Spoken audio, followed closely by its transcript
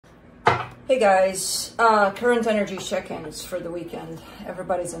Hey guys, current energy check-ins for the weekend.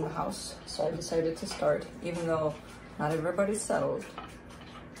 Everybody's in the house, so I decided to start, even though not everybody's settled.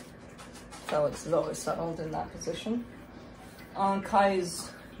 Felix is always settled in that position. Kai is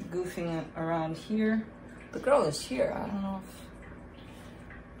goofing around here. The girl is here. I don't know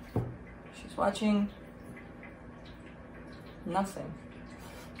if she's watching. Nothing.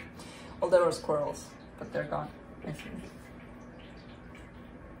 Well, there were squirrels, but they're gone, I think.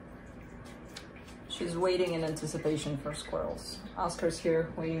 She's waiting in anticipation for squirrels. Oscar's here,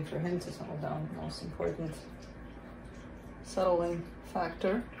 waiting for him to settle down. Most important settling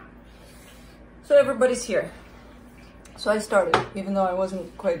factor. So everybody's here. So I started, even though I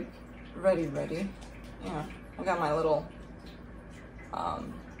wasn't quite ready. Yeah, I got my little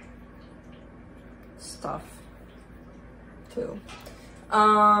stuff too.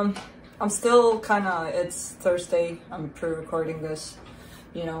 I'm still kind of, it's Thursday. I'm pre-recording this.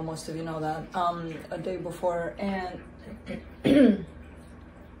 You know, most of you know that, a day before, and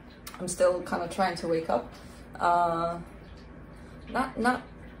I'm still kind of trying to wake up. I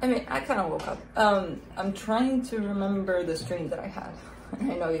mean, I kind of woke up. I'm trying to remember this dream that I had.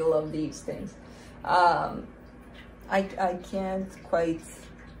 I know you love these things. I can't quite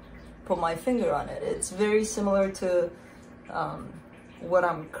put my finger on it. It's very similar to what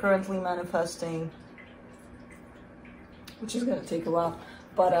I'm currently manifesting, which is gonna take a while.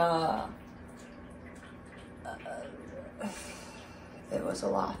 But it was a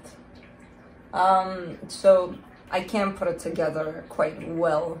lot. So I can't put it together quite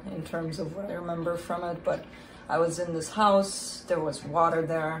well in terms of what I remember from it, but I was in this house, there was water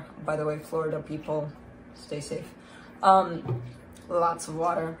there. By the way, Florida people, stay safe. Lots of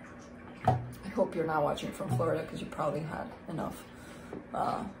water. I hope you're not watching from Florida because you probably had enough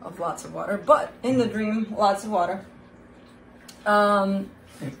of lots of water, but in the dream, lots of water.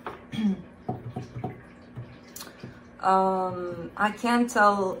 I can't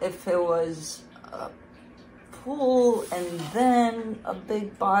tell if it was a pool and then a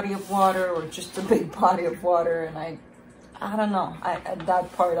big body of water or just a big body of water, and I don't know. At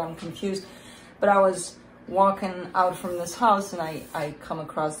that part I'm confused, but I was walking out from this house and I come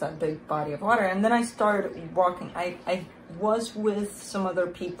across that big body of water, and then I started walking. I was with some other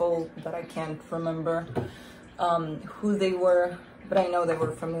people that I can't remember who they were, but I know they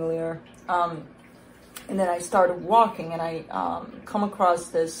were familiar. And then I started walking, and I come across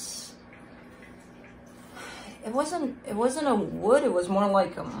this. It wasn't a wood. It was more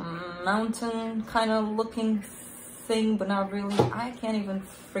like a mountain kind of looking thing, but not really. I can't even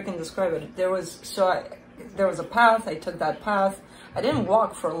freaking describe it. There was a path. I took that path. I didn't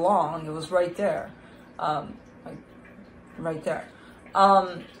walk for long. It was right there, like right there.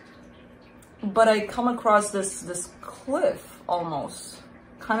 But I come across this cliff, almost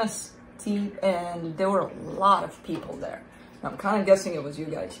kind of steep, and there were a lot of people there. I'm kind of guessing it was you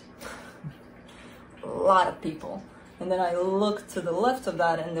guys. A lot of people. And then I looked to the left of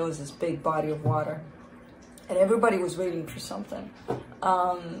that, and there was this big body of water, and everybody was waiting for something.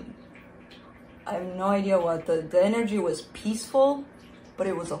 I have no idea what. The energy was peaceful, but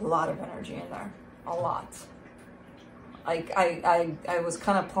it was a lot of energy in there. A lot. Like I was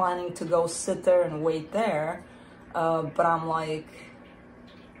kind of planning to go sit there and wait there, but I'm like,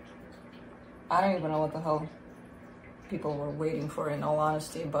 I don't even know what the hell people were waiting for, in all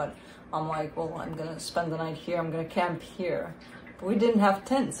honesty, but I'm like, well, I'm gonna spend the night here, I'm gonna camp here. But we didn't have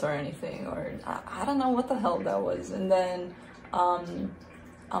tents or anything, or I don't know what the hell that was. And then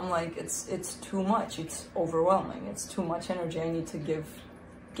I'm like, it's too much, it's overwhelming, it's too much energy. I need to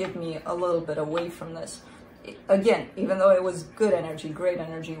give me a little bit away from this. Again, even though it was good energy, great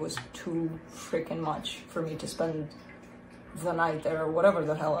energy, was too freaking much for me to spend the night there, or whatever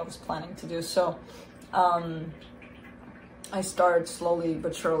the hell I was planning to do. So I start slowly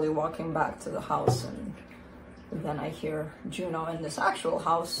but surely walking back to the house, and then I hear Juno in this actual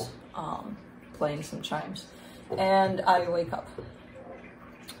house playing some chimes, and I wake up.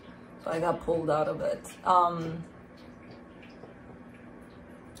 So I got pulled out of it.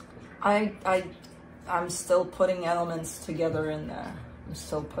 I'm still putting elements together in there. I'm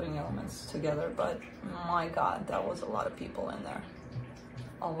still putting elements together, but my God, that was a lot of people in there.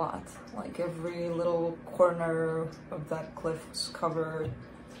 A lot. Like every little corner of that cliff was covered.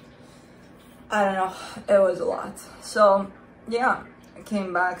 I don't know. It was a lot. So yeah, I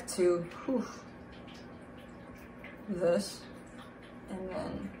came back to this, and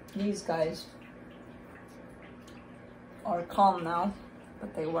then these guys are calm now,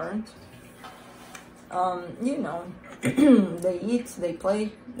 but they weren't. You know, they eat, they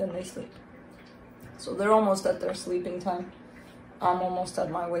play, then they sleep. So they're almost at their sleeping time. I'm almost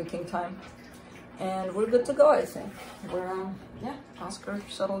at my waking time. And we're good to go, I think. We're, yeah, Oscar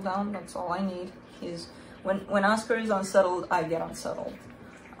settled down. That's all I need. When Oscar is unsettled, I get unsettled.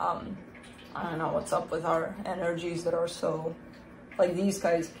 I don't know what's up with our energies that are so, like, these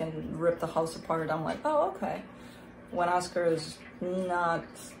guys can rip the house apart. I'm like, oh, okay. When Oscar is not,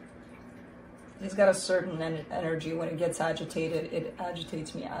 he's got a certain energy. When it gets agitated, it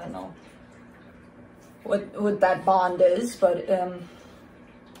agitates me. I don't know what that bond is, but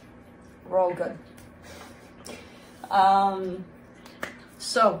we're all good.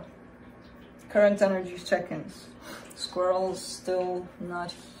 So, current energy check-ins. Squirrel's still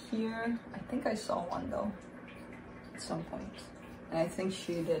not here. I think I saw one though, at some point. And I think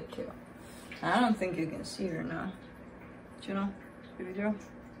she did too. I don't think you can see her now. Do you know? Maybe do?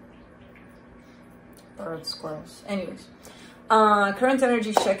 Birds, squirrels. Anyways. Current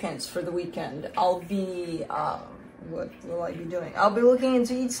energy check-ins for the weekend. I'll be, what will I be doing? I'll be looking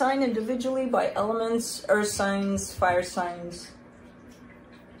into each sign individually by elements, earth signs, fire signs,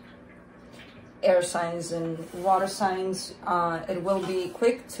 air signs, and water signs. It will be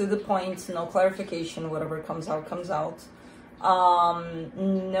quick, to the point, no clarification. Whatever comes out, comes out.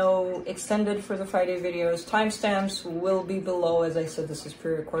 No extended for the Friday videos. Timestamps will be below. As I said, this is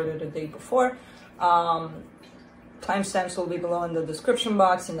pre-recorded a day before. Timestamps will be below in the description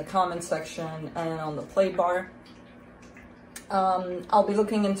box, in the comment section, and on the play bar. I'll be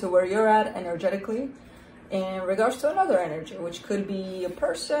looking into where you're at energetically in regards to another energy, which could be a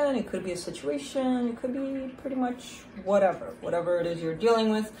person, it could be a situation, it could be pretty much whatever it is you're dealing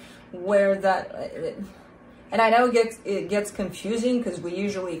with, where that, and I know it gets confusing because we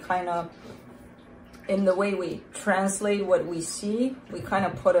usually kind of, in the way we translate what we see, we kind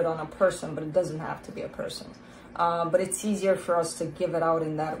of put it on a person, but it doesn't have to be a person. But it's easier for us to give it out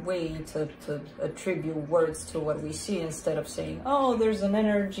in that way, to attribute words to what we see, instead of saying, oh, there's an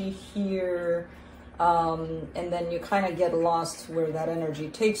energy here, and then you kind of get lost where that energy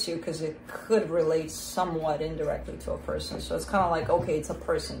takes you, because it could relate somewhat indirectly to a person. So it's kind of like, okay, it's a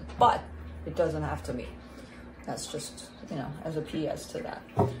person, but it doesn't have to be. That's just, you know, as a PS to that.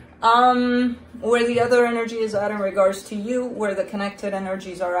 Where the other energy is at in regards to you, where the connected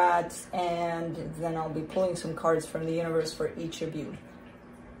energies are at, and then I'll be pulling some cards from the universe for each of you.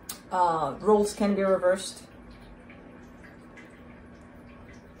 Roles can be reversed.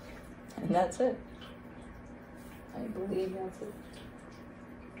 And that's it. I believe that's it.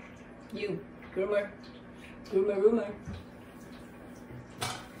 You, Groomer. Groomer.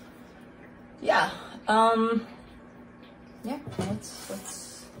 Yeah, yeah,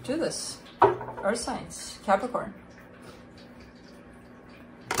 let's do this. Earth signs, Capricorn.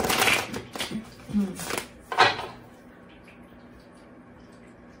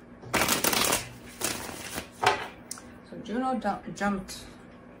 So Juno jumped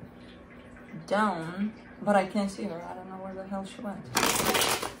down, but I can't see her. I don't know where the hell she went.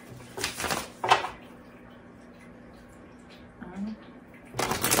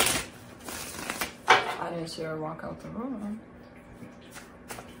 I didn't see her walk out the room.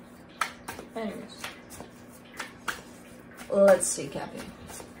 Anyways, let's see, Cappy.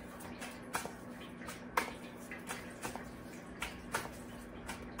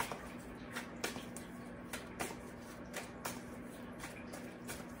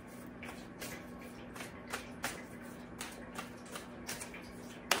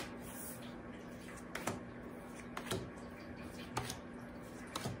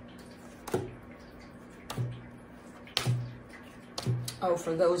 Oh,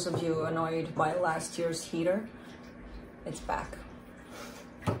 for those of you annoyed by last year's heater, it's back.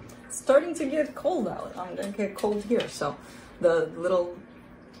 It's starting to get cold out. I'm gonna get cold here, so the little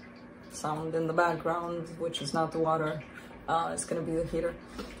sound in the background, which is not the water, is gonna be the heater.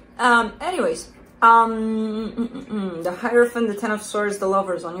 Anyways, the Hierophant, the Ten of Swords, the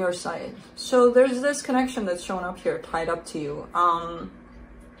Lovers on your side. So there's this connection that's shown up here, tied up to you.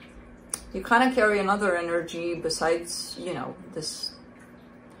 You kind of carry another energy besides, you know, this.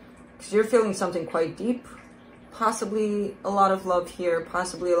 Because you're feeling something quite deep, possibly a lot of love here,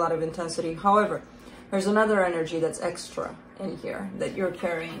 possibly a lot of intensity. However, there's another energy that's extra in here that you're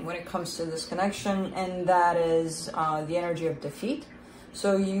carrying when it comes to this connection, and that is the energy of defeat.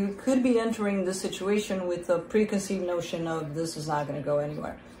 So you could be entering this situation with a preconceived notion of this is not going to go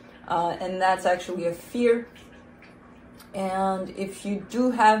anywhere. And that's actually a fear. And if you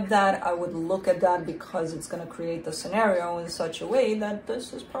do have that, I would look at that, because it's going to create the scenario in such a way that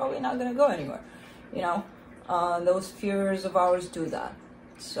this is probably not going to go anywhere. You know, those fears of ours do that.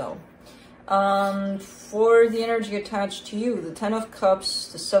 So, for the energy attached to you, the Ten of Cups,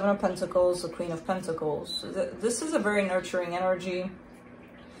 the Seven of Pentacles, the Queen of Pentacles. This is a very nurturing energy.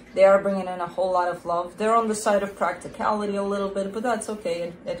 They are bringing in a whole lot of love. They're on the side of practicality a little bit, but that's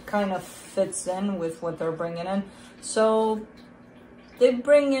okay. It kind of fits in with what they're bringing in. So they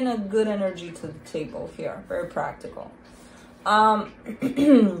bring in a good energy to the table here. Very practical. For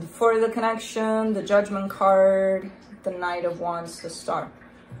the connection, the Judgment card, the Knight of Wands, the Star.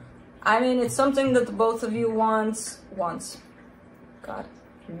 I mean, it's something that the both of you want.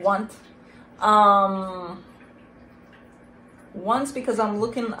 Once, because I'm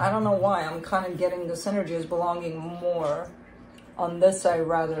looking, I don't know why, I'm kind of getting this energy as belonging more on this side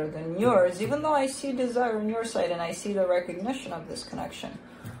rather than yours, even though I see desire on your side and I see the recognition of this connection.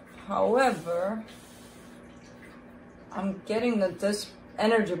 However, I'm getting that this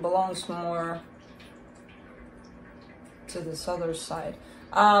energy belongs more to this other side.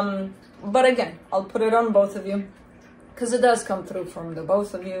 But again, I'll put it on both of you because it does come through from the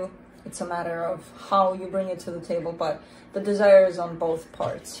both of you. It's a matter of how you bring it to the table, but the desire is on both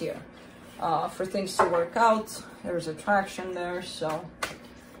parts here. For things to work out, there's attraction there, so...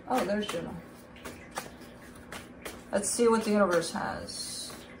 Oh, there's Juno. Let's see what the universe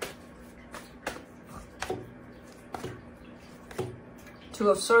has. Two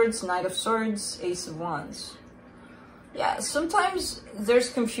of Swords, Knight of Swords, Ace of Wands. Yeah, sometimes there's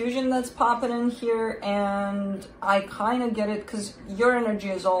confusion that's popping in here, and I kind of get it because your energy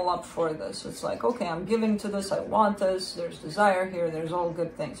is all up for this. It's like, okay, I'm giving to this, I want this, there's desire here, there's all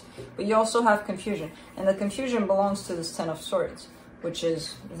good things. But you also have confusion, and the confusion belongs to this Ten of Swords, which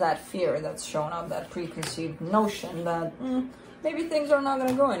is that fear that's shown up, that preconceived notion that maybe things are not going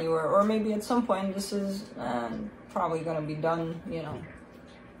to go anywhere, or maybe at some point this is probably going to be done, you know,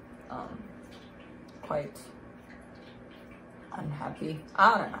 quite... unhappy.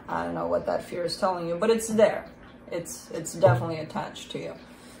 I don't know what that fear is telling you, but it's there. It's definitely attached to you.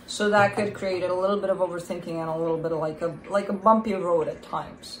 So that could create a little bit of overthinking and a little bit of like a bumpy road at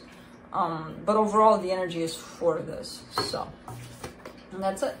times. But overall the energy is for this. So and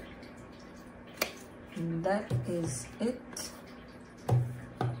that's it. That is it.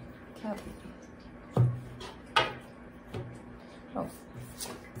 Cappy. Oh.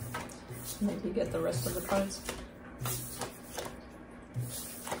 Maybe get the rest of the cards.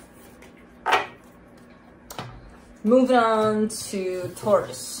 Moving on to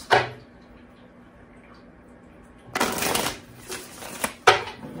Taurus.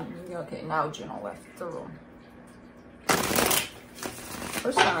 Okay, now Juno left the room.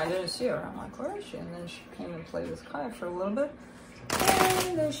 First time I didn't see her. I'm like, where is she? And then she came and played with Kaya for a little bit.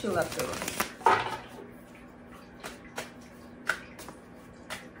 And then she left the room.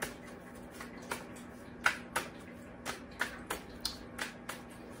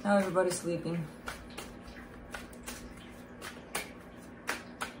 Now everybody's sleeping.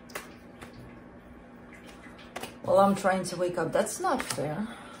 Well, I'm trying to wake up. That's not fair.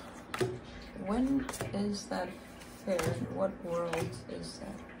 When is that fair? In what world is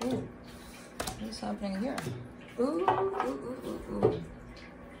that? Ooh, what is happening here? Ooh, ooh, ooh, ooh.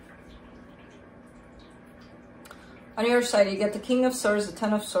 On your side, you get the King of Swords, the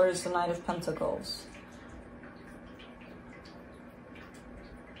Ten of Swords, the Knight of Pentacles.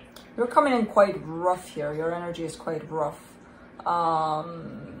 You're coming in quite rough here. Your energy is quite rough.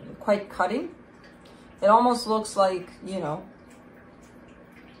 Quite cutting. It almost looks like, you know,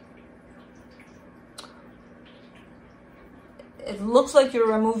 it looks like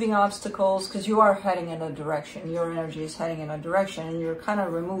you're removing obstacles because you are heading in a direction. Your energy is heading in a direction and you're kind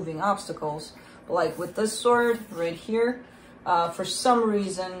of removing obstacles. Like with this sword right here, for some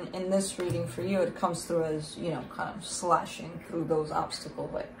reason in this reading for you, it comes through as, you know, kind of slashing through those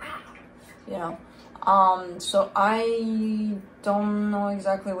obstacles, like, you know. So I don't know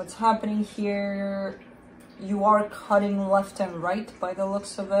exactly what's happening here. You are cutting left and right by the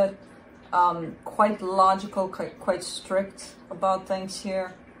looks of it. Quite logical, quite strict about things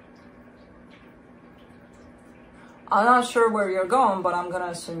here. I'm not sure where you're going, but I'm going to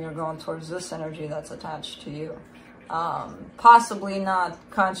assume you're going towards this energy that's attached to you. Possibly not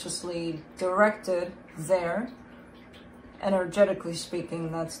consciously directed there. Energetically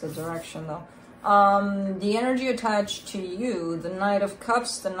speaking, that's the direction though. The energy attached to you, the Knight of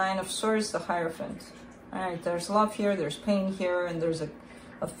Cups, the Nine of Swords, the Hierophant. Alright, there's love here, there's pain here, and there's a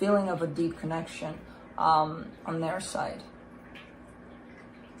feeling of a deep connection on their side.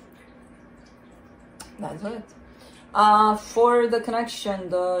 That's it. For the connection,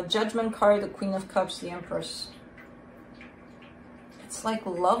 the Judgment card, the Queen of Cups, the Empress. It's like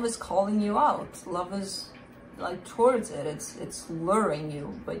love is calling you out. Love is like towards it. It's luring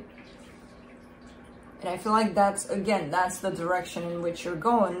you, but... And I feel like that's, again, that's the direction in which you're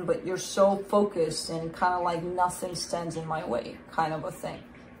going, but you're so focused and kind of like nothing stands in my way, kind of a thing.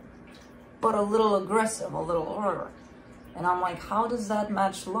 but a little aggressive, a little, and I'm like, how does that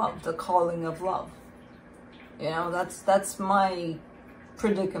match love, the calling of love? You know, that's my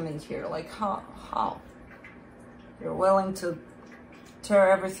predicament here. Like, how? You're willing to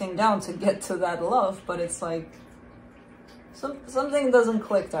tear everything down to get to that love, but it's like, something doesn't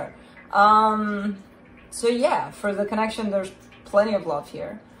click there. So yeah, for the connection, there's plenty of love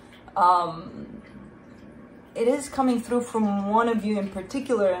here. It is coming through from one of you in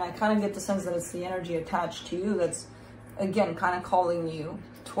particular, and I kind of get the sense that it's the energy attached to you that's, again, kind of calling you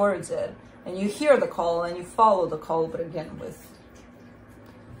towards it. And you hear the call and you follow the call, but again, with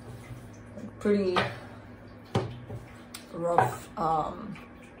pretty rough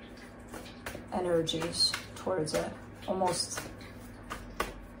energies towards it. Almost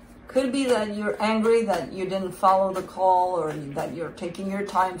could be that you're angry that you didn't follow the call, or that you're taking your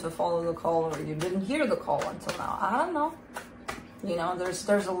time to follow the call, or you didn't hear the call until now. I don't know. You know,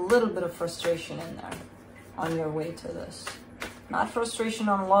 there's a little bit of frustration in there on your way to this. Not frustration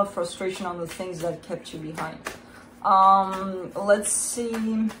on love, frustration on the things that kept you behind. Let's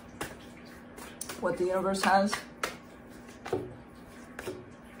see what the universe has.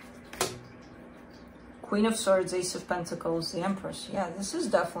 Queen of Swords, Ace of Pentacles, the Empress. Yeah, this is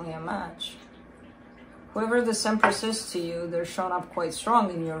definitely a match. Whoever this Empress is to you, they're showing up quite strong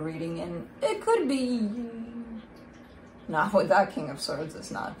in your reading, and it could be... Not with that King of Swords,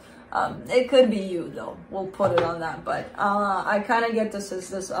 it's not. It could be you, though. We'll put it on that, but I kind of get this as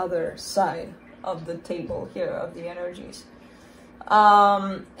this other side of the table here, of the energies.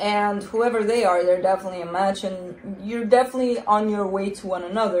 And whoever they are, they're definitely a match, and you're definitely on your way to one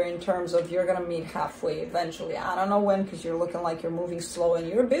another in terms of you're gonna meet halfway eventually. I don't know when, because you're looking like you're moving slow and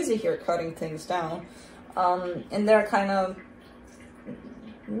you're busy here cutting things down. And they're kind of,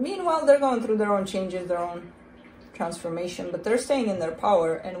 meanwhile, they're going through their own changes, their own transformation, but they're staying in their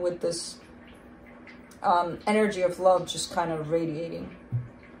power, and with this energy of love just kind of radiating.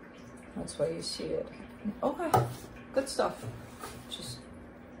 That's why you see it. Okay, good stuff. Just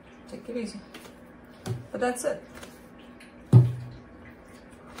take it easy. But that's it.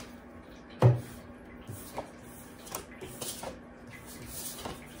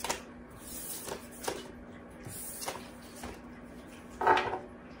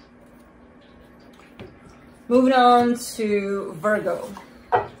 Moving on to Virgo.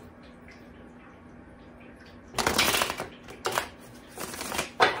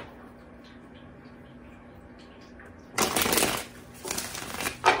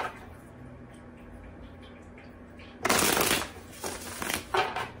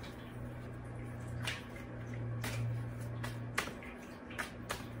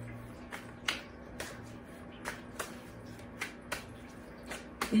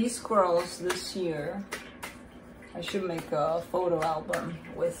 These squirrels this year, I should make a photo album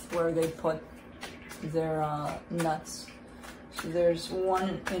with where they put their nuts. So there's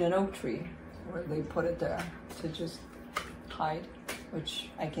one in an oak tree where they put it there to just hide, which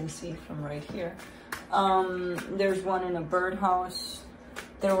I can see from right here. There's one in a birdhouse.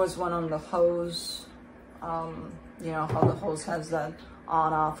 There was one on the hose. You know how the hose has that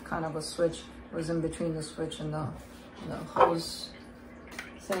on-off kind of a switch. It was in between the switch and the hose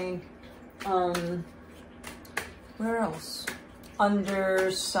thing. Where else?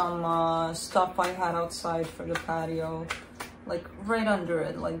 Under some stuff I had outside for the patio, like right under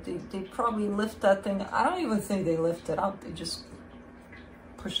it. Like they probably lift that thing. I don't even think they lift it up. They just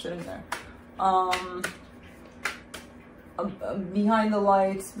pushed it in there. Behind the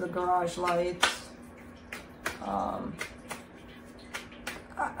lights, the garage lights.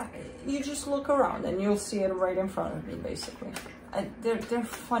 You just look around and you'll see it right in front of me, basically. They're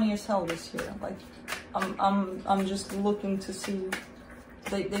funny as hell this year. Like, I'm just looking to see.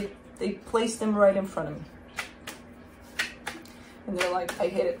 They placed them right in front of me, and they're like, I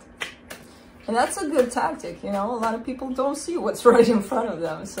hit it. And that's a good tactic, you know. A lot of people don't see what's right in front of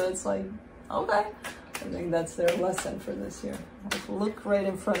them, so it's like, okay. I think that's their lesson for this year. Like, look right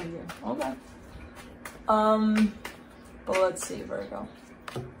in front of you. Okay. But let's see, Virgo.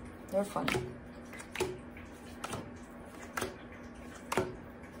 They're funny.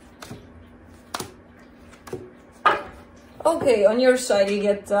 Okay, on your side you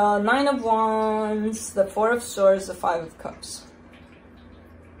get Nine of Wands, the Four of Swords, the Five of Cups.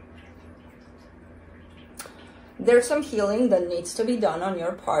 There's some healing that needs to be done on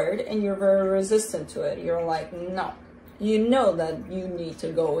your part, and you're very resistant to it. You're like, no. You know that you need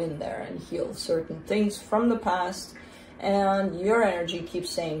to go in there and heal certain things from the past, and your energy keeps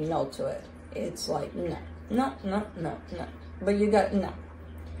saying no to it. It's like, no, no, no, no, no. But you got, no.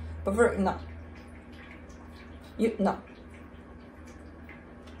 But no. You, no.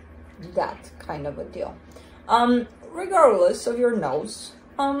 that kind of a deal. Regardless of your nose,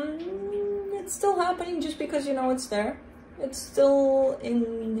 it's still happening just because you know it's there. It's still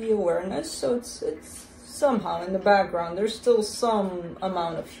in the awareness, so it's somehow in the background. There's still some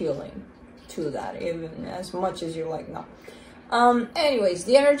amount of healing to that, even as much as you're like, no. Anyways,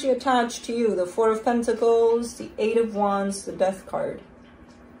 the energy attached to you, the Four of Pentacles, the Eight of Wands, the Death card.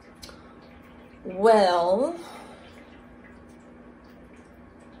 Well,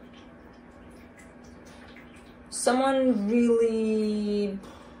 someone really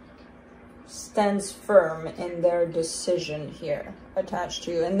stands firm in their decision here attached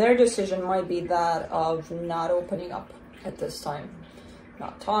to you, and their decision might be that of not opening up at this time,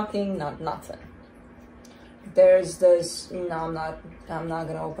 not talking, not nothing. There's this, no, I'm not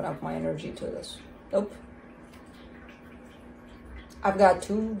gonna open up my energy to this. Nope. I've got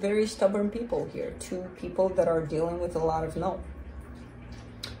two very stubborn people here, two people that are dealing with a lot of no.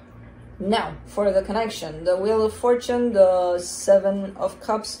 Now, for the connection, the Wheel of Fortune, the Seven of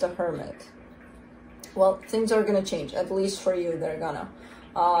Cups, the Hermit. Well, things are gonna change, at least for you. They're gonna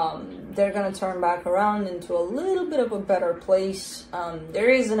turn back around into a little bit of a better place. There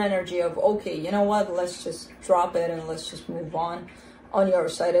is an energy of, okay, you know what, let's just drop it and let's just move on your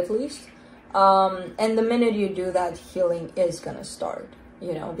side at least. And the minute you do that, healing is gonna start,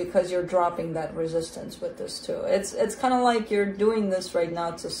 you know, because you're dropping that resistance with this too. It's kind of like you're doing this right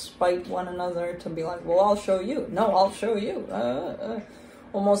now to spite one another, to be like, well, I'll show you. No, I'll show you.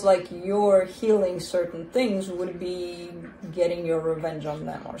 Almost like you're healing certain things would be getting your revenge on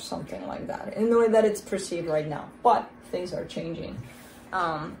them or something like that, in the way that it's perceived right now. But things are changing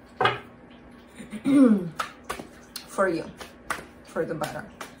for you, for the better.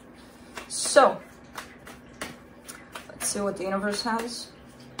 So, let's see what the universe has.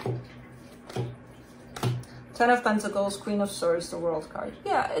 Ten of Pentacles, Queen of Swords, the World card.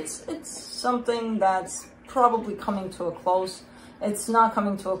 Yeah, it's something that's probably coming to a close. It's not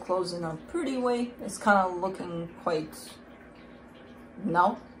coming to a close in a pretty way. It's kind of looking quite,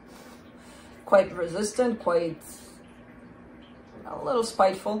 no, quite resistant, quite a little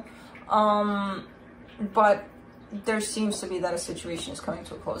spiteful. But there seems to be that a situation is coming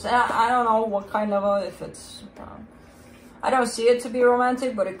to a close. And I don't know what kind of a, if it's, I don't see it to be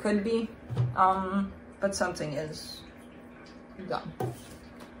romantic, but it could be. But something is done,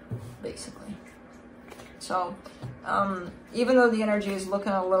 basically. So, even though the energy is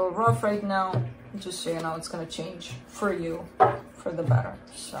looking a little rough right now, just so you know, it's going to change for you for the better.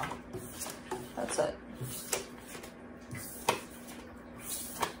 So, that's it.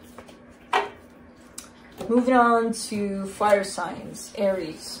 Moving on to fire signs,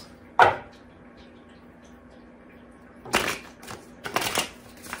 Aries.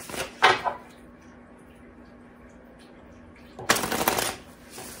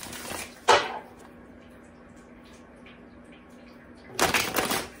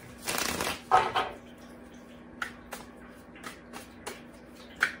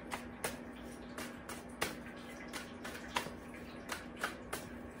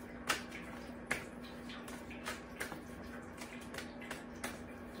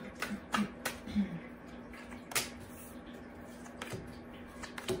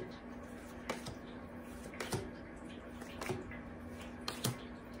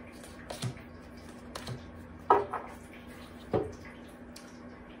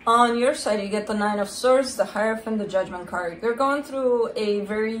 On your side, you get the Nine of Swords, the Hierophant, the Judgment card. You're going through a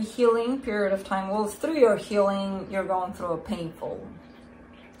very healing period of time. Well, through your healing, you're going through a painful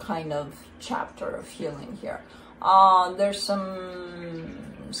kind of chapter of healing here. There's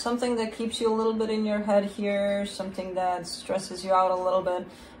something that keeps you a little bit in your head here, something that stresses you out a little bit,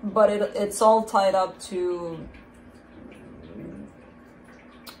 but it's all tied up to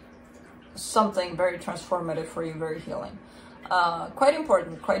something very transformative for you, very healing. Quite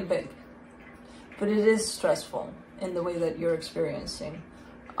important, quite big, but it is stressful in the way that you're experiencing.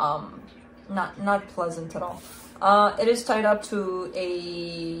 Not pleasant at all. It is tied up to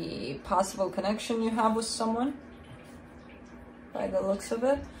a possible connection you have with someone, by the looks of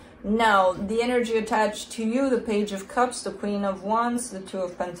it. Now, the energy attached to you, the Page of Cups, the Queen of Wands, the Two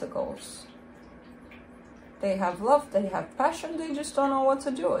of Pentacles. They have love, they have passion, they just don't know what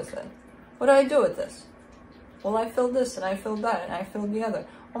to do with it. What do I do with this? Well, I feel this, and I feel that, and I feel the other.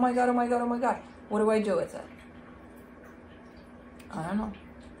 Oh my God, oh my God, oh my God. What do I do with it? I don't know.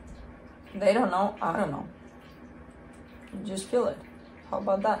 They don't know, I don't know. You just feel it. How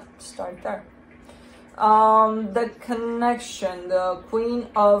about that? Start there. The connection, the Queen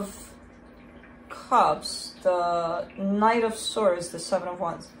of Cups, the Knight of Swords, the Seven of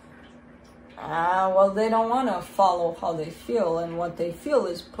Wands. Well, they don't want to follow how they feel, and what they feel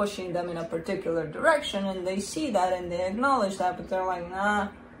is pushing them in a particular direction, and they see that and they acknowledge that, but they're like, nah,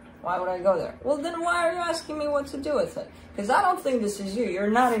 why would I go there? Well, then why are you asking me what to do with it? Because I don't think this is you. You're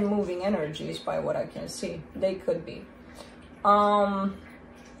not in moving energies by what I can see. They could be.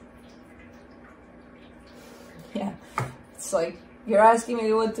 Yeah, it's like you're asking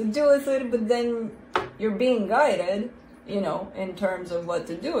me what to do with it, but then you're being guided, you know, in terms of what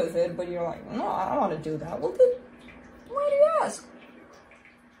to do with it, but you're like, no, I don't want to do that. Well, then why do you ask?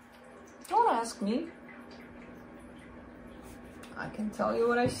 Don't ask me. I can tell you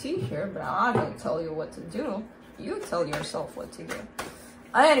what I see here, but I'm not going to tell you what to do. You tell yourself what to do.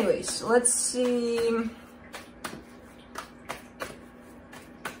 Anyways, let's see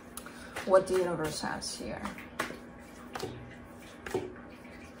what the universe has here.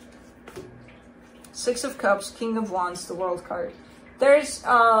 Six of Cups, King of Wands, the World card. There's,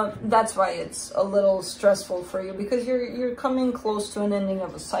 that's why it's a little stressful for you, because you're coming close to an ending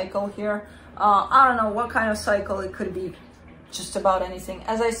of a cycle here. I don't know what kind of cycle. It could be just about anything.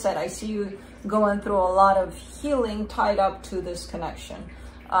 As I said, I see you going through a lot of healing tied up to this connection.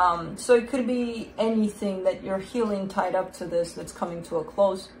 So it could be anything that you're healing tied up to this that's coming to a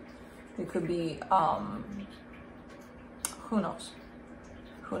close. It could be, who knows?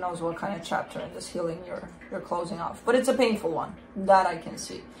 Who knows what kind of chapter in this healing you're closing off. But it's a painful one, that I can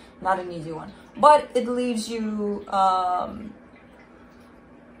see. Not an easy one. But it leaves you a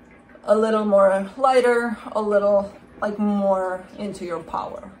little more lighter, a little like more into your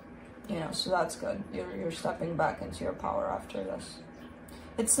power. You know, so that's good. You're stepping back into your power after this.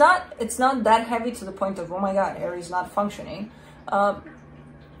 It's not that heavy to the point of, oh my god, Aries not functioning.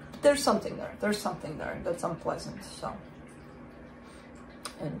 There's something there. There's something there that's unpleasant. So,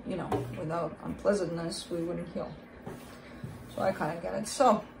 and you know, without unpleasantness, we wouldn't heal. So I kind of get it.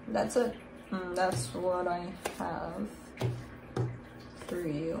 So that's it. That's what I have for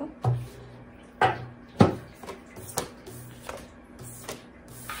you.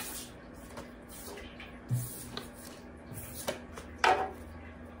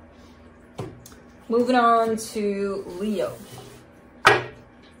 Moving on to Leo.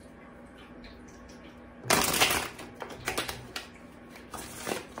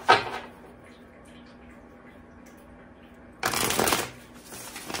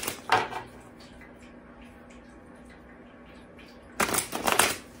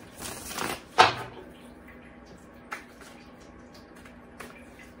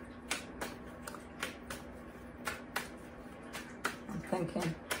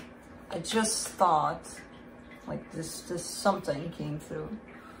 Thinking, I just thought, like this something came through.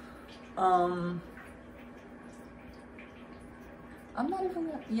 I'm not even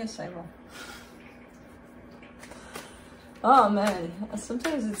gonna, yes I will. Oh man,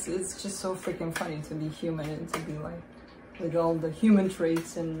 sometimes it's just so freaking funny to be human and to be like, with all the human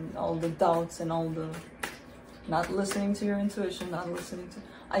traits and all the doubts and all the not listening to your intuition, not listening to,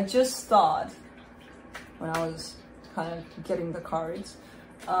 I just thought when I was kind of getting the cards,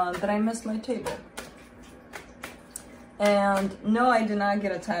 that I missed my table. And no, I did not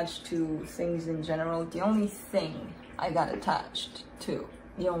get attached to things in general. The only thing I got attached to,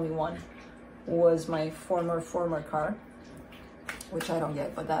 the only one, was my former car, which I don't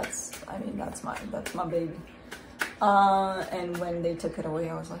get, but that's, I mean, that's my baby. And when they took it away,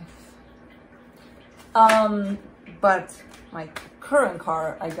 I was like, but my current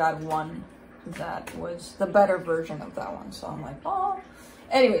car, I got one that was the better version of that one, so I'm like, oh.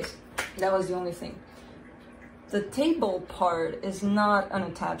 Anyways, that was the only thing. The table part is not an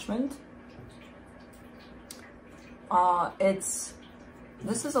attachment. This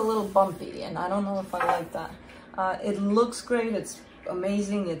is a little bumpy, and I don't know if I like that. It looks great, it's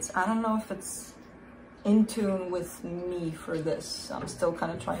amazing, I don't know if it's in tune with me for this. I'm still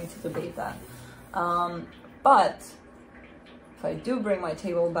kind of trying to debate that. But if I do bring my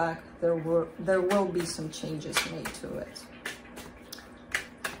table back, there will be some changes made to it,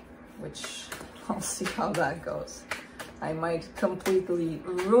 which I'll see how that goes. I might completely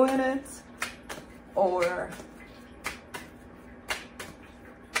ruin it, or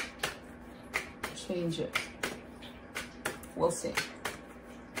change it. We'll see.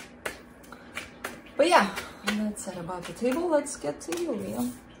 But yeah, that's it about the table. Let's get to you,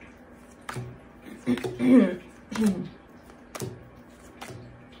 Leo.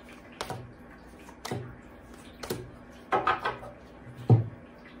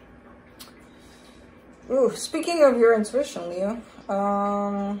 Ooh, speaking of your intuition, Leo,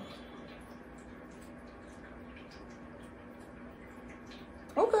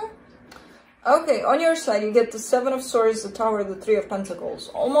 okay. Okay, on your side, you get the Seven of Swords, the Tower, the Three of Pentacles.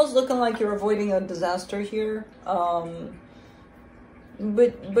 Almost looking like you're avoiding a disaster here. But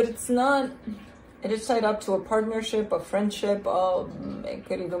it's not... It is tied up to a partnership, a friendship, it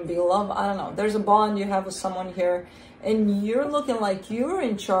could even be love. I don't know. There's a bond you have with someone here. And you're looking like you're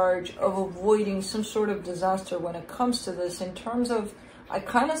in charge of avoiding some sort of disaster when it comes to this. In terms of, I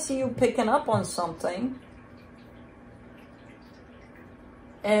kind of see you picking up on something.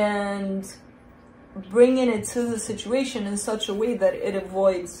 And bringing it to the situation in such a way that it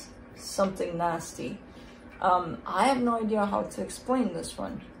avoids something nasty. I have no idea how to explain this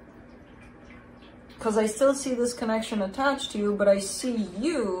one. Because I still see this connection attached to you, but I see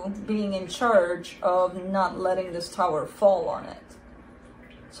you being in charge of not letting this tower fall on it.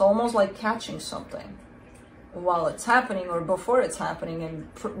 It's almost like catching something while it's happening or before it's happening, and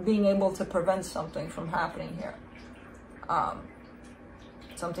being able to prevent something from happening here.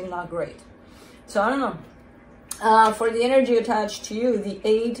 Something not great. So I don't know. For the energy attached to you, the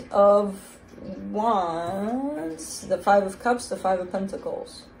Eight of Wands, the Five of Cups, the Five of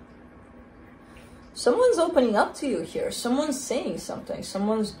Pentacles. Someone's opening up to you here. Someone's saying something.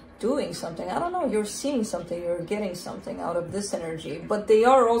 Someone's doing something. I don't know. You're seeing something. You're getting something out of this energy. But they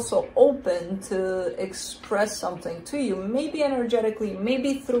are also open to express something to you. Maybe energetically.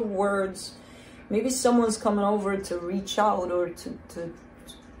 Maybe through words. Maybe someone's coming over to reach out, or to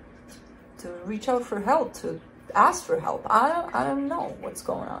reach out for help. To ask for help. I don't know what's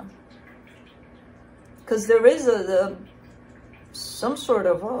going on. Because there is some sort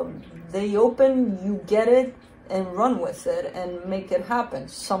of they open, you get it, and run with it, and make it happen.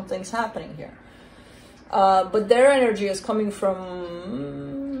 Something's happening here. But their energy is coming from...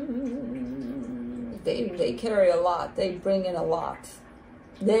 They carry a lot. They bring in a lot.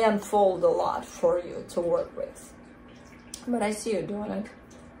 They unfold a lot for you to work with. But I see you doing it.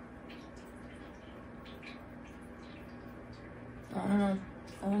 I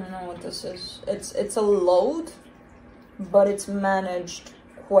don't know what this is. It's a load, but it's managed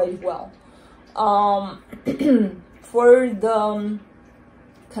quite well. For the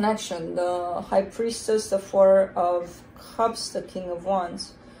connection, the High Priestess, the Four of Cups, the King of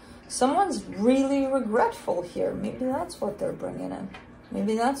Wands, someone's really regretful here. Maybe that's what they're bringing in.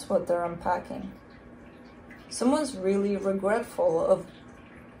 Maybe that's what they're unpacking. Someone's really regretful of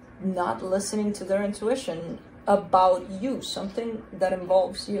not listening to their intuition about you, something that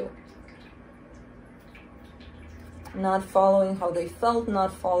involves you. Not following how they felt,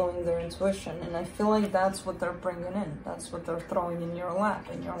 not following their intuition. And I feel like that's what they're bringing in. That's what they're throwing in your lap.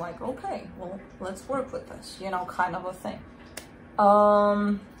 And you're like, okay, well, let's work with this, you know, kind of a thing.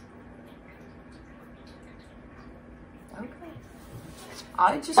 Okay.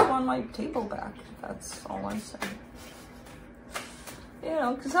 I just want my table back. That's all I'm saying. You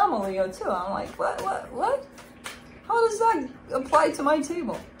know, because I'm a Leo too. I'm like, what? How does that apply to my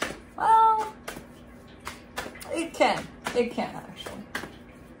table? Well... It can actually.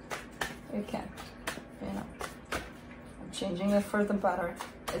 It can, you know. I'm changing it for the better.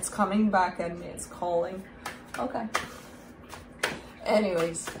 It's coming back at me. It's calling. Okay.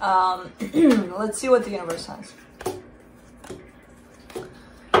 Anyways, let's see what the universe has.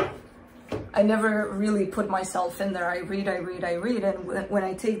 I never really put myself in there. I read, and when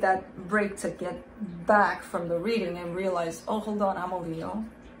I take that break to get back from the reading and realize, oh, hold on, I'm a Leo.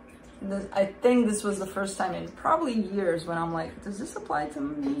 I think this was the first time in probably years when I'm like, does this apply to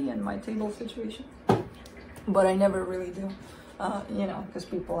me and my table situation? But I never really do, you know, because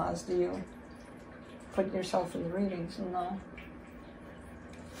people ask, do you put yourself in the readings? No.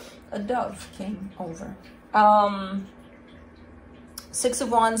 A dove came over. Six of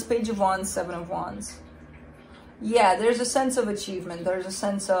Wands, Page of Wands, Seven of Wands. Yeah, there's a sense of achievement. There's a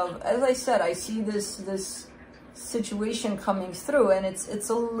sense of, as I said, I see this situation coming through, and it's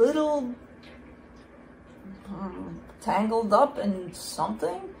a little tangled up in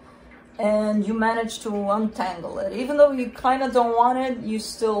something, and you manage to untangle it. Even though you kind of don't want it, you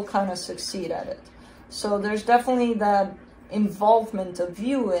still kind of succeed at it. So there's definitely that involvement of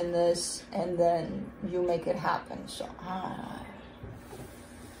you in this, and then you make it happen. So I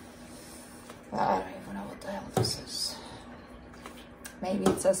don't even know what the hell this is. Maybe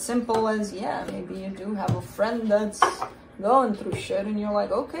it's as simple as, yeah, maybe you do have a friend that's going through shit, and you're like,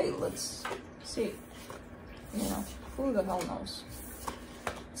 okay, let's see. You know, who the hell knows?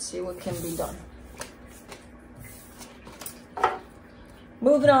 Let's see what can be done.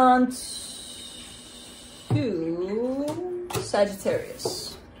 Moving on to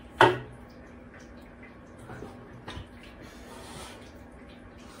Sagittarius.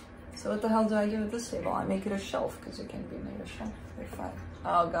 So what the hell do I do with this table? I make it a shelf because it can be made a shelf. If I,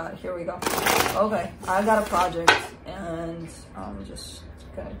 oh god, here we go. Okay, I got a project and I'm just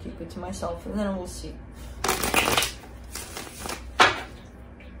gonna keep it to myself and then we'll see.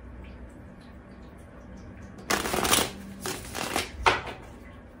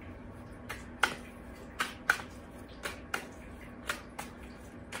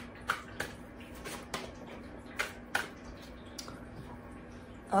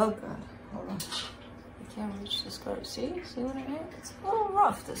 Oh god, hold on. I can't reach this card. See what I mean? It's a little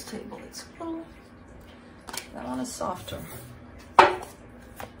rough, this table. It's a little, that one is softer.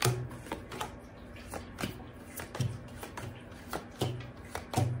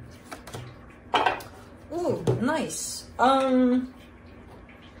 Ooh, nice.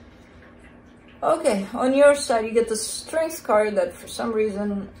 Okay, on your side you get the Strength card that for some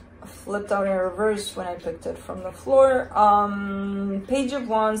reason flipped out in reverse when I picked it from the floor. Page of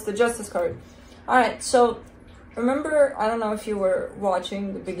Wands, the Justice card. Alright, so remember, I don't know if you were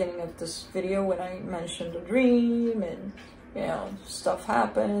watching the beginning of this video when I mentioned the dream and, you know, stuff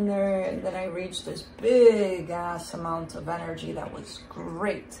happened in there, and then I reached this big ass amount of energy that was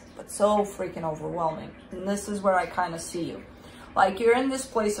great, but so freaking overwhelming. And this is where I kind of see you. Like, you're in this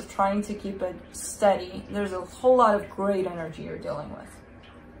place of trying to keep it steady. There's a whole lot of great energy you're dealing with.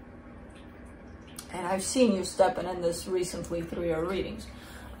 And I've seen you stepping in this recently through your readings.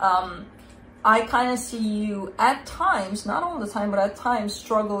 I kind of see you at times, not all the time, but at times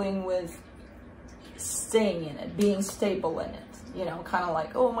struggling with staying in it, being stable in it. You know, kind of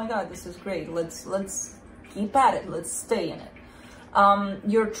like, oh my God, this is great. Let's keep at it. Let's stay in it.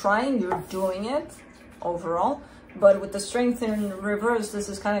 You're trying, you're doing it overall. But with the Strength in reverse, this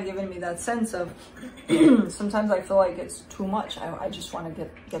is kind of giving me that sense of sometimes I feel like it's too much. I just want to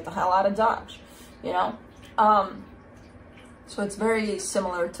get the hell out of Dodge. You know, so it's very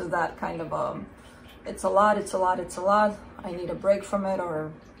similar to that kind of, it's a lot, it's a lot, it's a lot. I need a break from it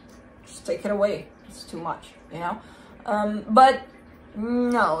or just take it away. It's too much, you know? But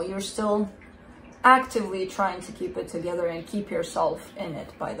no, you're still actively trying to keep it together and keep yourself in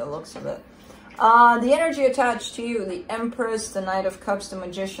it by the looks of it. The energy attached to you, the Empress, the Knight of Cups, the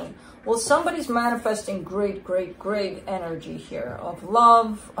Magician. Well, somebody's manifesting great, great, great energy here of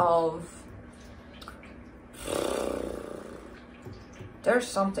love, of... There's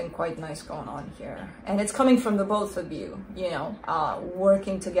something quite nice going on here. And it's coming from the both of you, you know,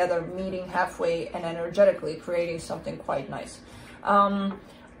 working together, meeting halfway and energetically creating something quite nice. I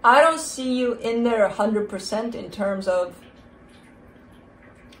don't see you in there 100% in terms of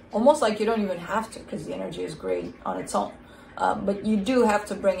almost like you don't even have to because the energy is great on its own. But you do have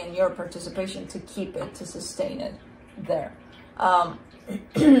to bring in your participation to keep it, to sustain it there.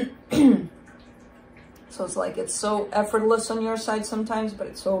 So it's like, it's so effortless on your side sometimes, but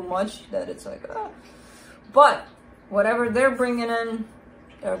it's so much that it's like, ah. But whatever they're bringing in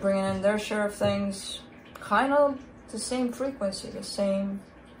their share of things, kind of the same frequency, the same,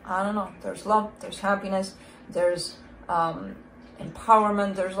 I don't know, there's love, there's happiness, there's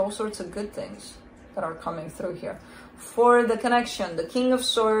empowerment, there's all sorts of good things that are coming through here. For the connection, the King of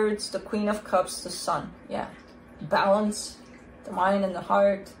Swords, the Queen of Cups, the Sun, yeah. Balance, the mind and the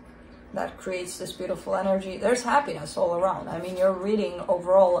heart, that creates this beautiful energy. There's happiness all around. I mean, your reading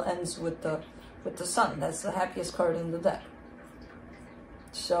overall ends with the Sun. That's the happiest card in the deck.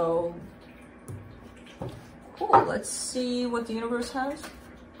 So, cool. Let's see what the universe has.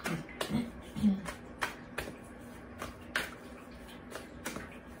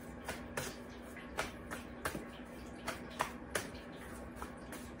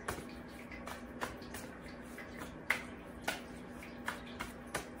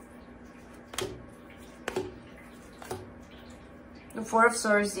 The Four of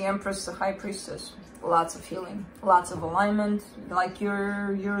Swords, the Empress, the High Priestess. Lots of healing, lots of alignment. Like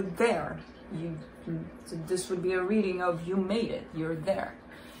you're there. This would be a reading of you made it. You're there.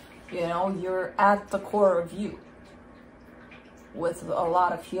 You know, you're at the core of you. With a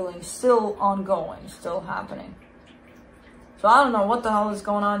lot of healing still ongoing, still happening. So I don't know what the hell is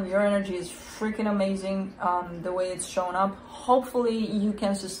going on. Your energy is freaking amazing. The way it's shown up. Hopefully you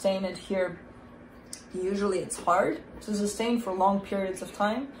can sustain it here. Usually it's hard to sustain for long periods of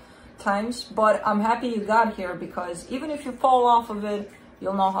times, but I'm happy you got here because even if you fall off of it,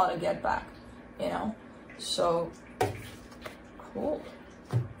 you'll know how to get back, you know? So, cool.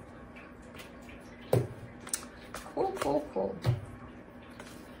 Cool.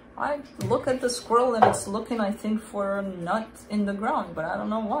 I look at the squirrel and it's looking, I think, for a nut in the ground, but I don't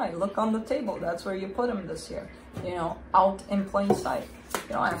know why. Look on the table. That's where you put him this year, you know, out in plain sight.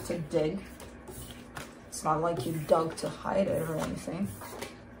 You don't have to dig. It's not like you dug to hide it or anything.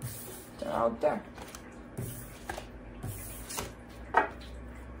 They're out there.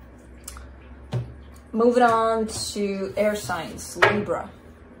 Moving on to air signs, Libra.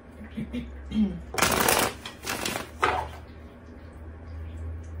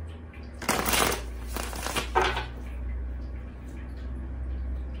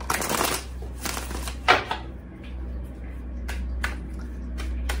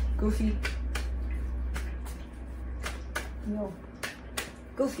 Goofy. No.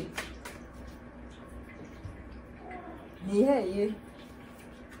 Goofy. Yeah, you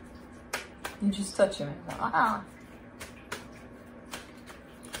just touch him. Ah.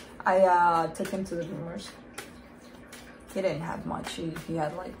 I took him to the groomers. He didn't have much. He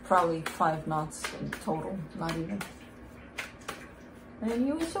had like probably 5 knots in total, not even. And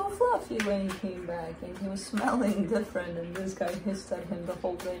he was so fluffy when he came back, and he was smelling different, and this guy hissed at him the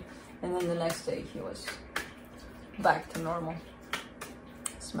whole day. And then the next day he was back to normal,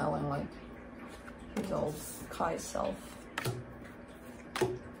 smelling like his old Kai self.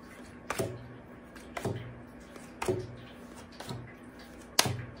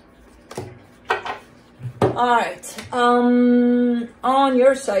 Alright, on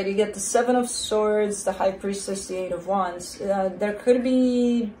your side, you get the 7 of Swords, the High Priestess, the 8 of Wands. There could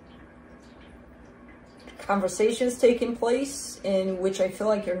be conversations taking place in which I feel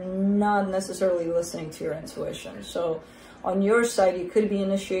like you're not necessarily listening to your intuition. So on your side, you could be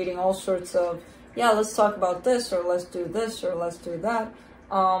initiating all sorts of, yeah, let's talk about this, or let's do this, or let's do that.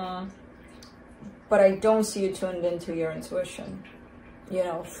 But I don't see you tuned into your intuition, you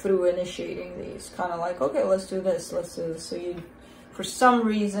know, through initiating these. Kind of like, okay, let's do this, let's do this. So you, for some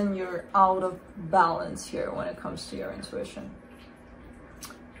reason, you're out of balance here when it comes to your intuition.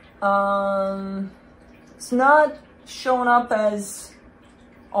 It's not shown up as,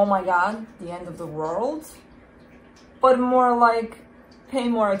 oh my God, the end of the world, but more like, pay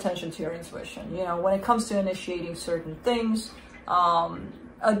more attention to your intuition. You know, when it comes to initiating certain things,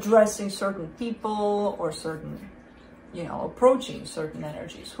 addressing certain people, or certain, you know, approaching certain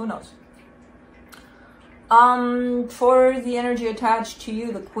energies, who knows? For the energy attached to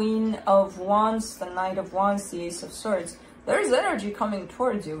you, the Queen of Wands, the Knight of Wands, the Ace of Swords, there's energy coming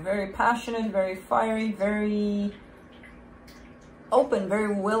towards you. Very passionate, very fiery, very open,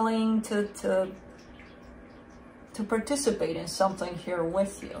 very willing to participate in something here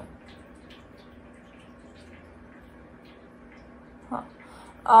with you.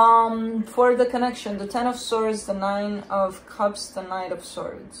 For the connection, the 10 of Swords, the 9 of Cups, the Knight of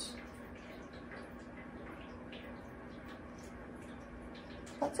Swords.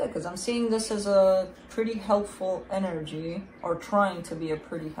 That's it, because I'm seeing this as a pretty helpful energy, or trying to be a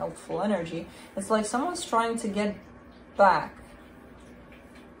pretty helpful energy. It's like someone's trying to get back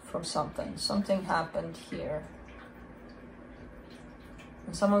from something. Something happened here.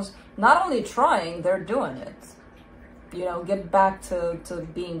 And someone's not only trying, they're doing it. You know, get back to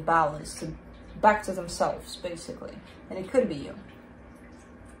being balanced, back to themselves, basically. And it could be you.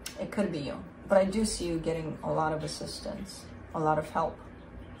 It could be you. But I do see you getting a lot of assistance, a lot of help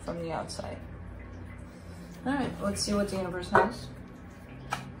from the outside. All right, let's see what the universe has.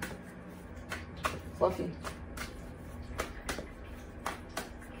 Fluffy.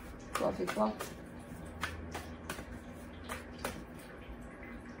 Fluffy fluff.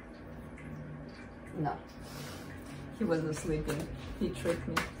 No. He wasn't sleeping. He tricked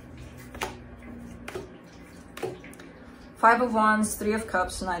me. 5 of Wands, 3 of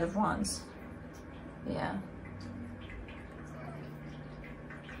Cups, Knight of Wands. Yeah.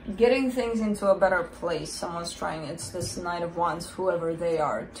 Getting things into a better place. Someone's trying. It's this Knight of Wands, whoever they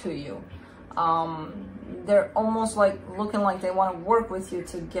are to you. They're almost like looking like they want to work with you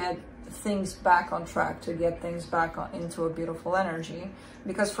to get things back on track, to get things back into a beautiful energy.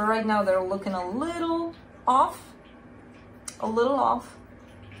 Because for right now, they're looking a little off. A little off.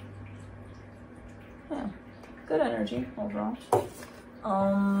 Yeah, good energy overall.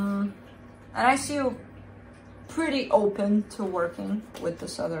 And I see you pretty open to working with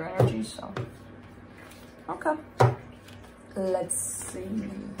this other energy, so okay. Let's see.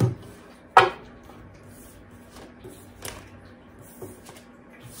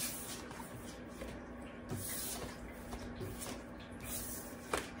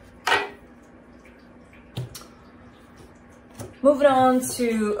 Moving on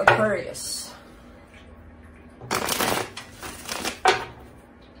to Aquarius.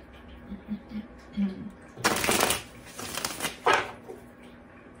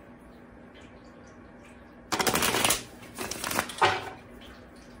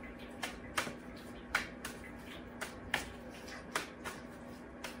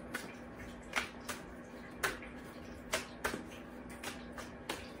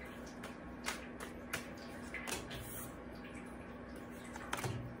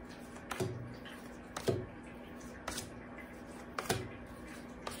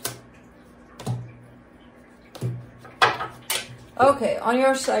 Okay, on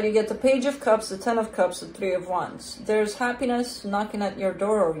your side, you get the Page of Cups, the Ten of Cups, the Three of Wands. There's happiness knocking at your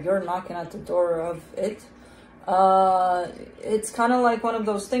door, or you're knocking at the door of it. It's kind of like one of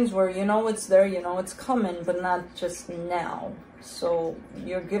those things where you know it's there, you know it's coming, but not just now. So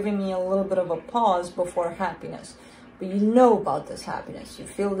you're giving me a little bit of a pause before happiness. But you know about this happiness. You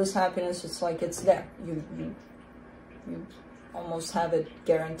feel this happiness, it's like it's there. You almost have it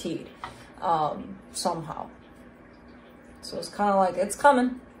guaranteed somehow. So it's kind of like, it's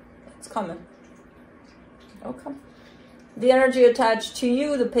coming. It's coming. Okay. The energy attached to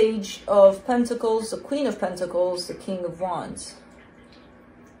you, the Page of Pentacles, the Queen of Pentacles, the King of Wands.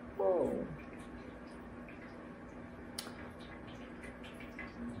 Whoa.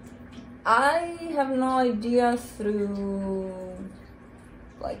 I have no idea through,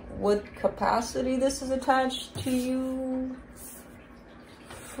 like, what capacity this is attached to you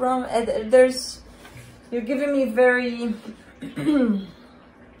from. You're giving me very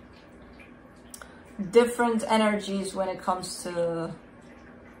different energies when it comes to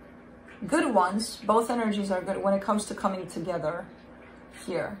good ones. Both energies are good when it comes to coming together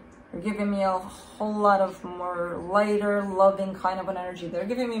here. You're giving me a whole lot of more lighter, loving kind of an energy. They're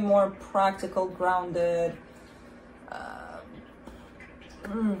giving me more practical, grounded, a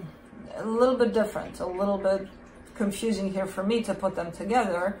little bit different, a little bit confusing here for me to put them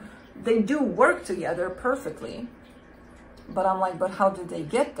together. They do work together perfectly, but I'm like, but how did they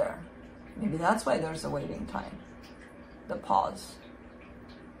get there? Maybe that's why there's a waiting time, the pause.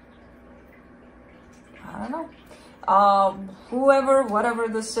 I don't know. Whoever, whatever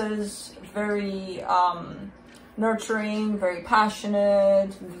this is, very nurturing, very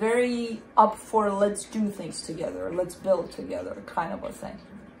passionate, very up for let's do things together, let's build together kind of a thing.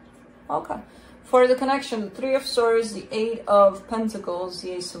 Okay. For the connection, the Three of Swords, the Eight of Pentacles,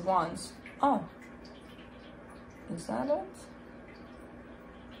 the Ace of Wands. Oh. Is that it?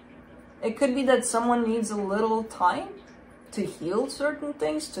 It could be that someone needs a little time to heal certain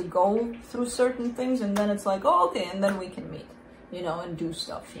things, to go through certain things, and then it's like, oh, okay, and then we can meet, you know, and do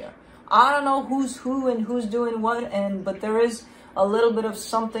stuff here. I don't know who's who and who's doing what, but there is a little bit of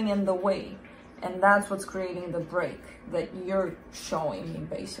something in the way, and that's what's creating the break that you're showing me,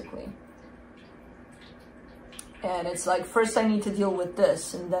 basically. And it's like, first I need to deal with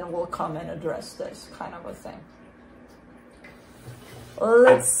this, and then we'll come and address this kind of a thing.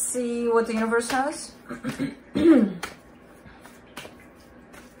 Let's see what the universe has.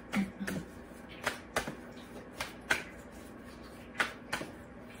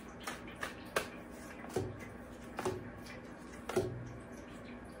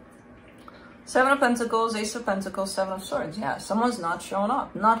 Seven of Pentacles, Ace of Pentacles, Seven of Swords. Yeah, someone's not showing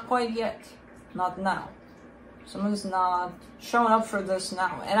up. Not quite yet. Not now. Someone's not showing up for this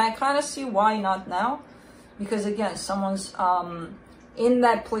now. And I kind of see why not now. Because again, someone's in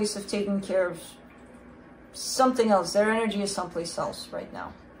that place of taking care of something else. Their energy is someplace else right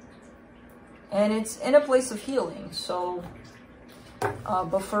now. And it's in a place of healing. So,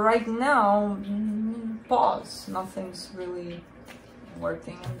 but for right now, pause. Nothing's really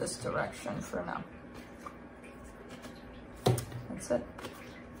working in this direction for now. That's it.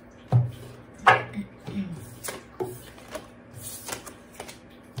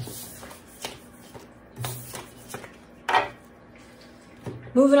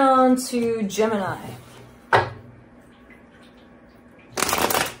 Moving on to Gemini.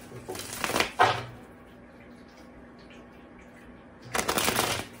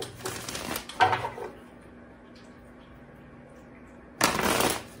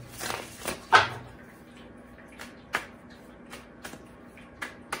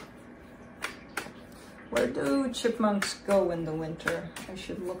 Where do chipmunks go in the winter? I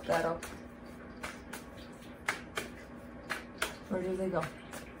should look that up. Where do they go?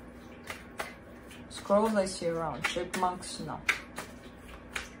 Squirrels I see around. Chipmunks, no.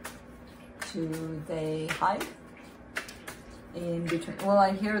 Do they hide? In between? Well,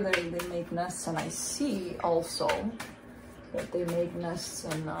 I hear they make nests, and I see also that they make nests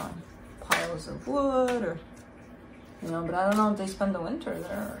in piles of wood, or, you know, but I don't know if they spend the winter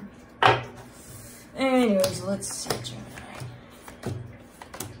there. Anyways, let's see, Gemini.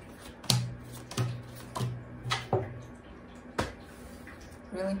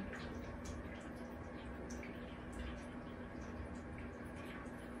 Really?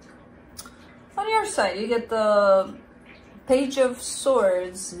 On your side, you get the Page of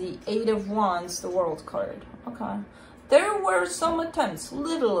Swords, the Eight of Wands, the World card. Okay. There were some attempts,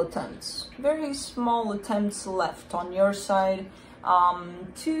 little attempts, very small attempts left on your side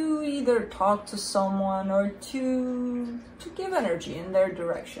to either talk to someone or to give energy in their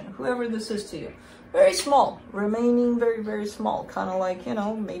direction, whoever this is to you. very small, remaining very, very small. Kind of like, you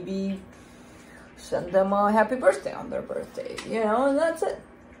know, maybe send them a happy birthday on their birthday, you know, and that's it.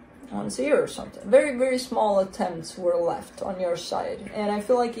 Once a year or something. Very, very small attempts were left on your side. And I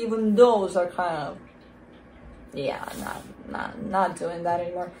feel like even those are kind of, yeah, not doing that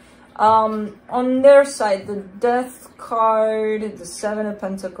anymore. On their side, the Death card, the Seven of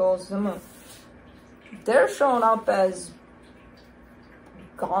Pentacles, they're showing up as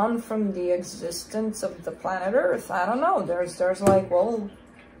gone from the existence of the planet Earth. I don't know. There's like, well,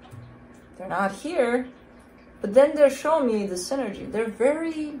 they're not here. But then they're showing me the synergy. They're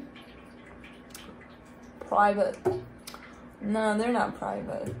very private. No, they're not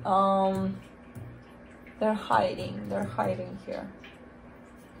private. They're hiding. They're hiding here.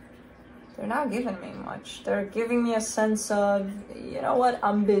 They're not giving me much. They're giving me a sense of, you know what,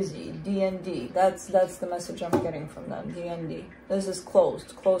 I'm busy. D&D. That's the message I'm getting from them. D&D. This is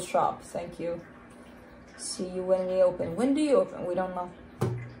closed. Closed shop. Thank you. See you when we open. When do you open? We don't know.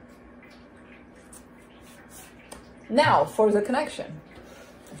 Now for the connection.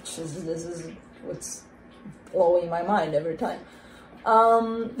 This is what's blowing my mind every time.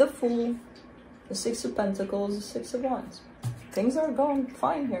 The Fool, the Six of Pentacles, the Six of Wands. Things are going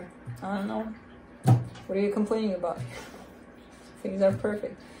fine here. I don't know. What are you complaining about? Things are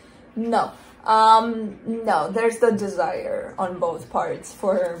perfect. No. No, there's the desire on both parts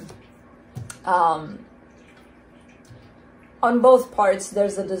for, on both parts,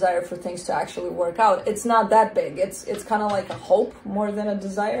 there's a desire for things to actually work out. It's not that big. It's kind of like a hope more than a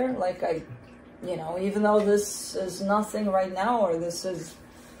desire. Like you know, even though this is nothing right now, or this is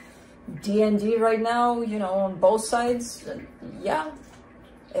D&D right now, you know, on both sides, yeah,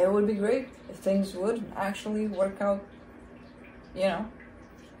 it would be great if things would actually work out, you know,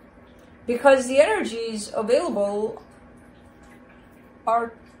 because the energies available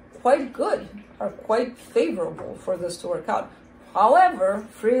are quite good, are quite favorable for this to work out. However,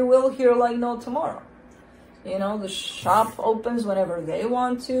 free will here like no tomorrow. You know, the shop opens whenever they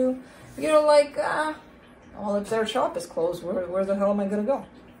want to. You're like, well, if their shop is closed, where the hell am I going to go?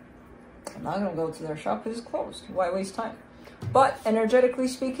 I'm not going to go to their shop because it's closed. Why waste time? But energetically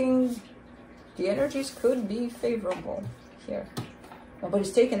speaking, the energies could be favorable here.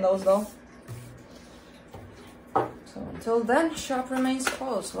 Nobody's taking those though. So until then, shop remains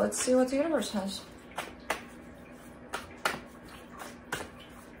closed. Let's see what the universe has.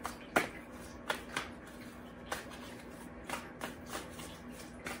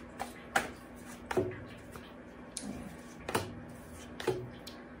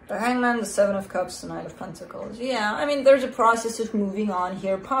 The Hangman, the Seven of Cups, the Knight of Pentacles. Yeah, I mean, there's a process of moving on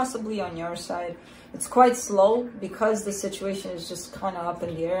here, possibly on your side. It's quite slow because the situation is just kind of up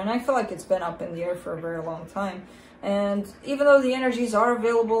in the air. And I feel like it's been up in the air for a very long time. And even though the energies are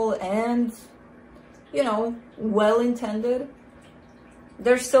available and, you know, well-intended,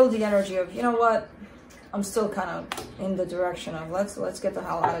 there's still the energy of, you know what, I'm still kind of in the direction of let's get the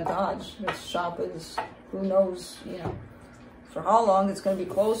hell out of Dodge. This shop is, who knows, you know, for how long it's going to be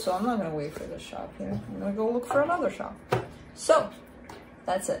closed, so I'm not going to wait for this shop here. I'm going to go look for another shop. So,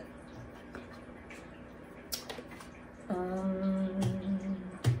 that's it.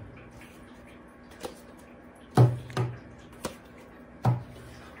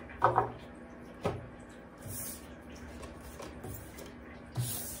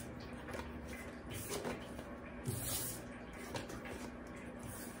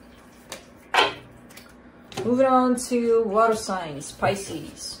 Moving on to water signs,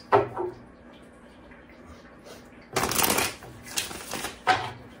 Pisces. I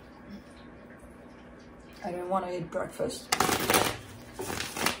didn't want to eat breakfast.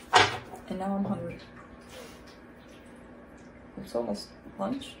 And now I'm hungry. It's almost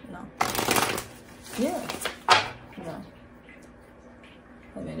lunch? No. Yeah. No.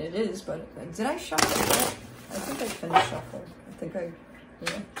 I mean, it is, but did I shuffle that? I think I finished shuffle. I think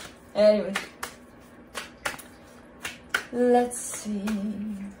yeah. Anyway. Let's see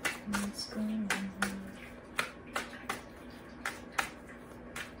what's going on.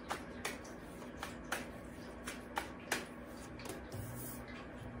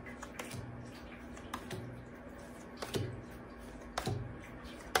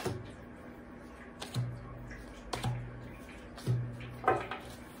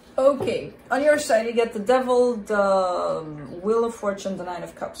 Okay, on your side you get the Devil, the Wheel of Fortune, the Nine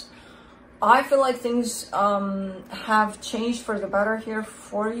of Cups. I feel like things have changed for the better here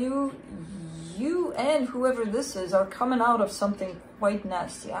for you. You and whoever this is are coming out of something quite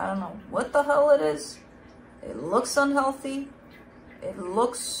nasty. I don't know what the hell it is. It looks unhealthy. It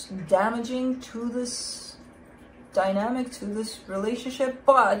looks damaging to this dynamic to this relationship,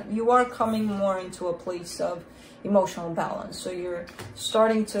 but you are coming more into a place of emotional balance. So you're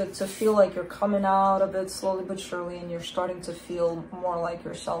starting to feel like you're coming out of it slowly but surely, and you're starting to feel more like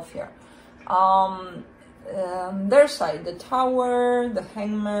yourself here. Their side, the Tower, the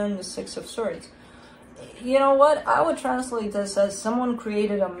Hangman, the Six of Swords. You know what? I would translate this as someone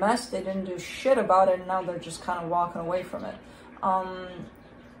created a mess, they didn't do shit about it, and now they're just kind of walking away from it.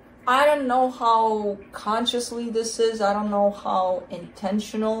 I don't know how consciously this is. I don't know how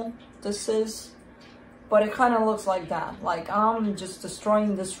intentional this is. But it kind of looks like that. Like, I'm just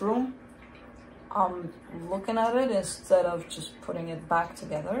destroying this room. I'm looking at it instead of just putting it back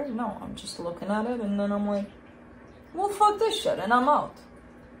together. No, I'm just looking at it and then I'm like, well, fuck this shit, and I'm out.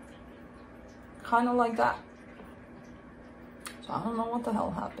 Kind of like that. So I don't know what the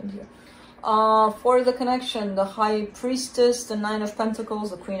hell happened here. For the connection, the High Priestess, the Nine of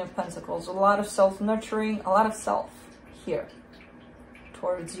Pentacles, the Queen of Pentacles. A lot of self-nurturing, a lot of self here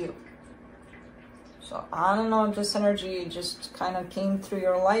towards you. So I don't know if this energy just kind of came through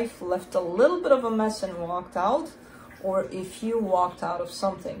your life, left a little bit of a mess and walked out, or if you walked out of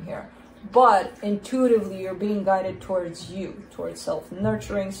something here. But intuitively, you're being guided towards you, towards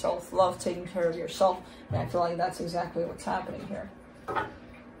self-nurturing, self-love, taking care of yourself. And I feel like that's exactly what's happening here.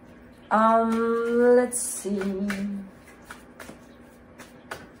 Let's see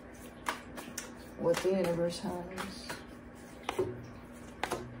what the universe has.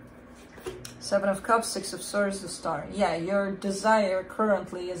 Seven of Cups, Six of Swords, the Star. Yeah, your desire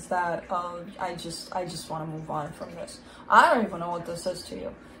currently is that I just want to move on from this. I don't even know what this is to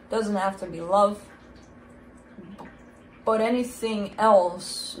you. Doesn't have to be love, but anything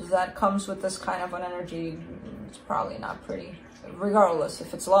else that comes with this kind of an energy, it's probably not pretty. Regardless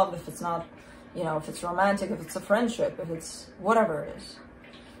if it's love, if it's not, you know, if it's romantic, if it's a friendship, if it's whatever it is.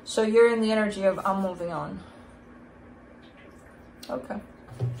 So you're in the energy of I'm moving on. Okay.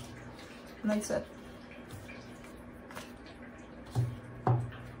 That's it.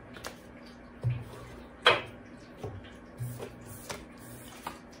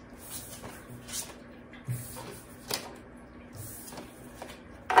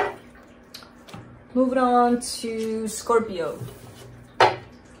 Moving on to Scorpio.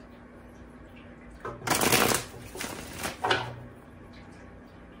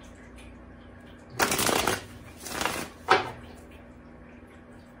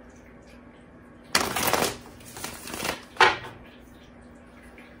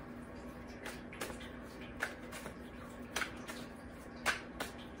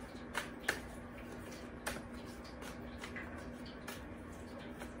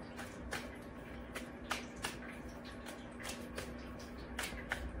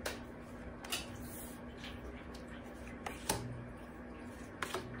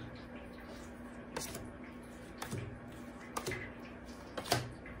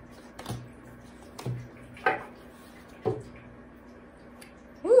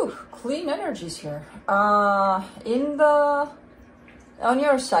 Clean energies here. On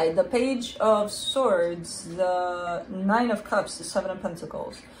your side, the Page of Swords, the Nine of Cups, the Seven of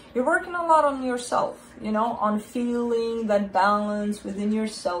Pentacles. You're working a lot on yourself, you know, on feeling that balance within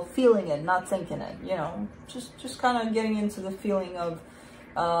yourself, feeling it, not thinking it, you know, just kind of getting into the feeling of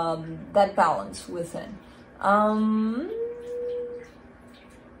that balance within.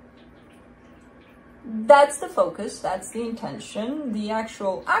 That's the focus, that's the intention. The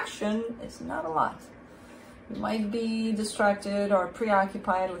actual action is not a lot. You might be distracted or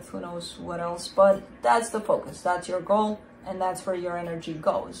preoccupied with who knows what else, but that's the focus, that's your goal, and that's where your energy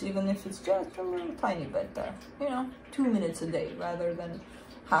goes, even if it's just a little tiny bit there. You know, 2 minutes a day rather than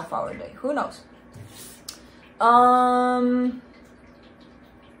half-hour a day. Who knows?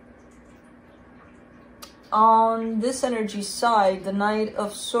 On this energy side, the Knight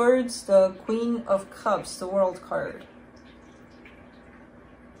of Swords, the Queen of Cups, the World card.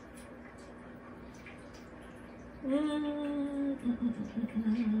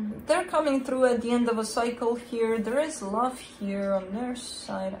 They're coming through at the end of a cycle here. There is love here on their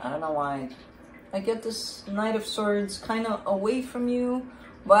side. I don't know why I get this Knight of Swords kind of away from you,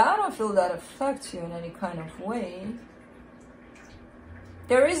 but I don't feel that affects you in any kind of way.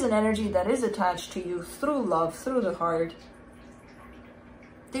 There is an energy that is attached to you through love, through the heart.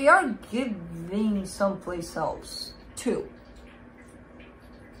 They are giving someplace else too,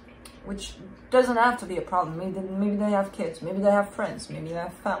 which doesn't have to be a problem. Maybe they have kids, maybe they have friends, maybe they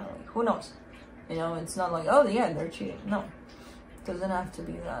have family. Who knows? You know, it's not like, oh yeah, they're cheating. No, it doesn't have to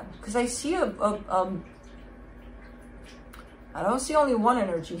be that. Because I see I don't see only one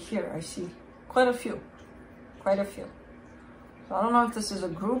energy here. I see quite a few, quite a few. I don't know if this is a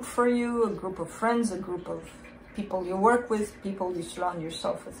group for you, a group of friends, a group of people you work with, people you surround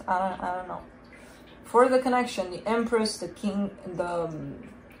yourself with. I don't know. For the connection, the Empress, the King, the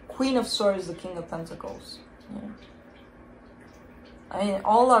Queen of Swords, the King of Pentacles. Yeah. I mean,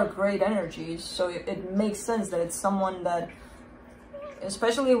 all are great energies, so it makes sense that it's someone that,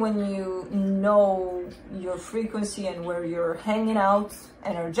 especially when you know your frequency and where you're hanging out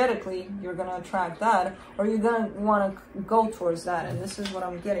energetically, you're going to attract that, or you're going to want to go towards that. And this is what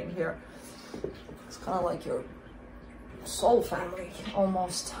I'm getting here. It's kind of like your soul family,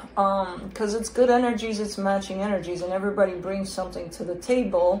 almost. Because it's good energies, it's matching energies, and everybody brings something to the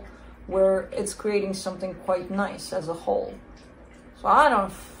table where it's creating something quite nice as a whole. So I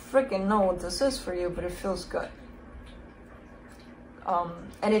don't freaking know what this is for you, but it feels good.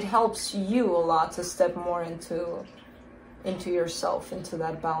 And it helps you a lot to step more into yourself, into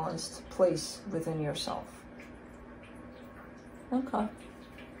that balanced place within yourself. Okay.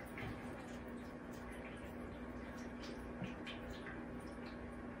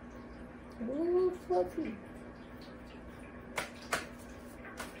 Ooh, fluffy.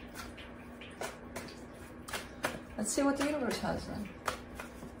 Let's see what the universe has then.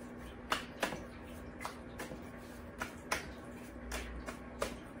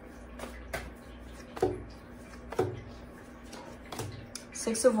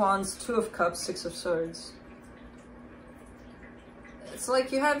 Six of Wands, Two of Cups, Six of Swords. It's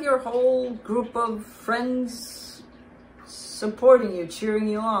like you have your whole group of friends supporting you, cheering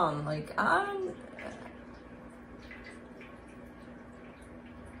you on. Like,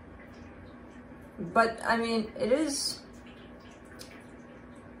 but I mean, it's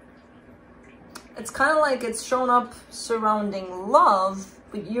kind of like it's shown up surrounding love,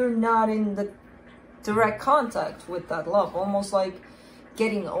 but you're not in the direct contact with that love. Almost like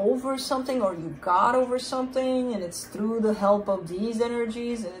getting over something, or you got over something, and it's through the help of these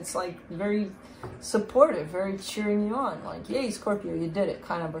energies, and it's like very supportive, very cheering you on, like, yay, Scorpio, you did it,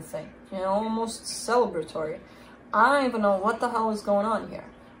 kind of a thing, you know, almost celebratory. I don't even know what the hell is going on here.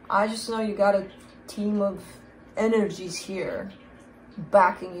 I just know you got a team of energies here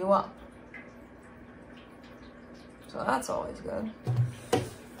backing you up, so that's always good.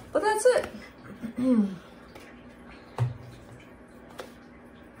 But that's it.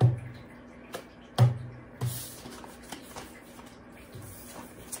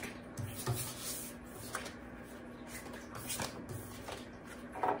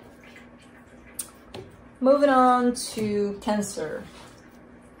 Moving on to Cancer.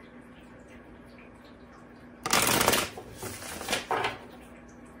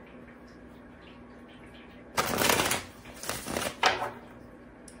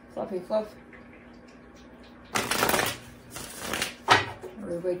 Fluffy fluff. Are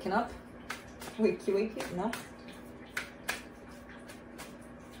we waking up? Wakey wakey? No?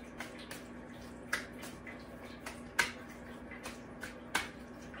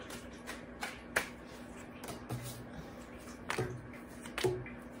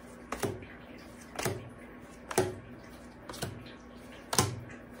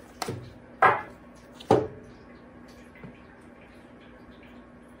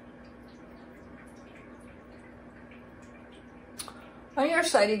 On your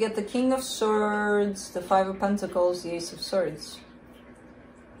side, you get the King of Swords, the Five of Pentacles, the Ace of Swords.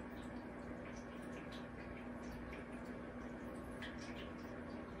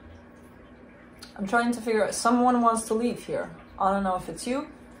 I'm trying to figure out, someone wants to leave here. I don't know if it's you.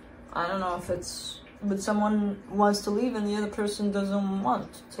 I don't know if it's, but someone wants to leave and the other person doesn't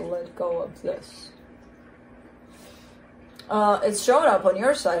want to let go of this. It's showing up on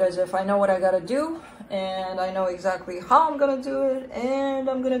your side as if I know what I gotta do, and I know exactly how I'm gonna do it, and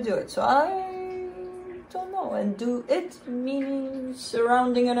I'm gonna do it. So I don't know. And do it meaning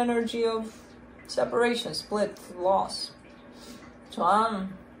surrounding an energy of separation, split, loss. So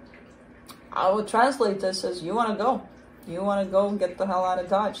I would translate this as you want to go. You want to go get the hell out of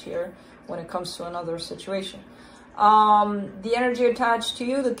Dodge here when it comes to another situation. The energy attached to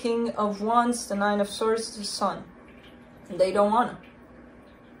you, the King of Wands, the Nine of Swords, the Sun. They don't want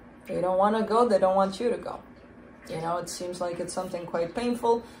to. They don't want to go. They don't want you to go. You know, it seems like it's something quite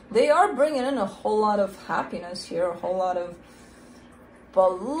painful. They are bringing in a whole lot of happiness here, a whole lot of,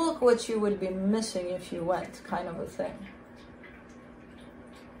 but look what you would be missing if you went, kind of a thing.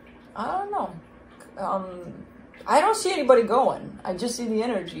 I don't know. I don't see anybody going. I just see the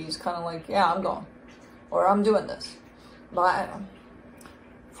energies kind of like, yeah, I'm going. Or I'm doing this. But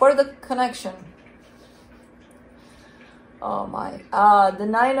for the connection, oh my. The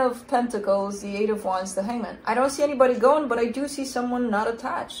Nine of Pentacles, the Eight of Wands, the Hangman. I don't see anybody going, but I do see someone not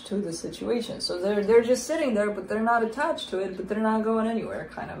attached to the situation. So they're just sitting there, but they're not attached to it, but they're not going anywhere,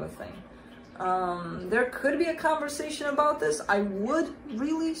 kind of a thing. There could be a conversation about this. I would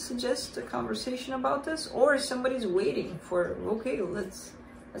really suggest a conversation about this, or if somebody's waiting for, okay, let's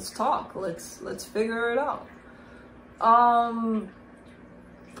talk, let's figure it out.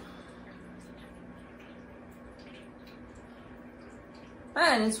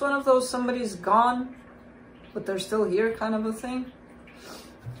 Man, it's one of those somebody's gone, but they're still here kind of a thing.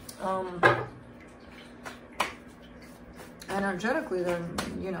 Energetically, they're,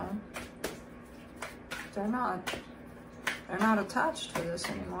 you know, they're not attached to this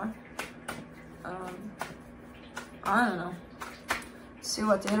anymore. I don't know. See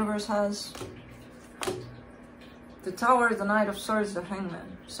what the universe has. The Tower, the Knight of Swords, the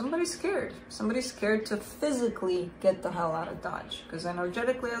Hangman. Somebody's scared. Somebody's scared to physically get the hell out of Dodge. Because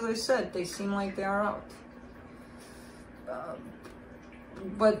energetically, as I said, they seem like they are out.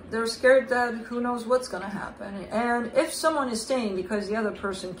 But they're scared that who knows what's going to happen. And if someone is staying because the other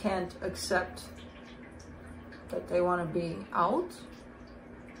person can't accept that they want to be out,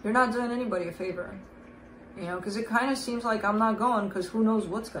 you're not doing anybody a favor. You know, because it kind of seems like I'm not going because who knows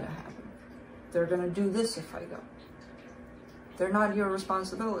what's going to happen. They're going to do this if I go. They're not your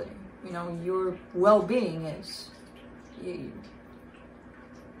responsibility. You know, your well-being is.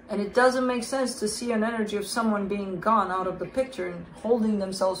 And it doesn't make sense to see an energy of someone being gone out of the picture and holding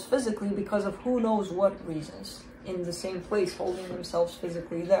themselves physically because of who knows what reasons in the same place, holding themselves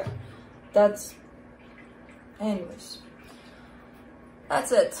physically there. That's, anyways,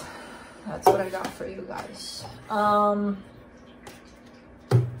 that's it. That's what I got for you guys.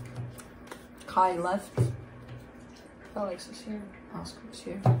 Kai left. Felix is here. Oscar is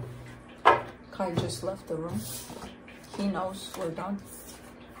here. Kai just left the room. He knows we're done.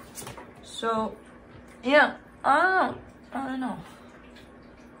 So, yeah, I don't know.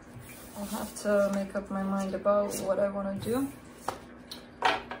 I'll have to make up my mind about what I want to do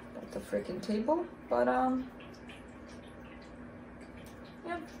at the freaking table. But,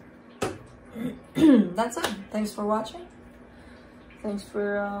 yeah. That's it. Thanks for watching. Thanks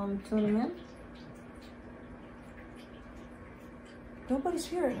for tuning in. Nobody's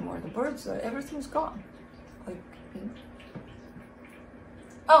here anymore. The birds, everything's gone. Like,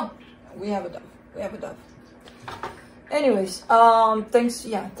 oh, we have a dove. We have a dove. Anyways, thanks.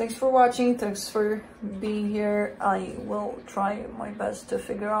 Yeah, thanks for watching. Thanks for being here. I will try my best to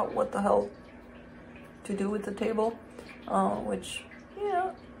figure out what the hell to do with the table. Which, you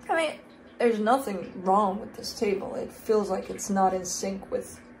know, I mean, there's nothing wrong with this table. It feels like it's not in sync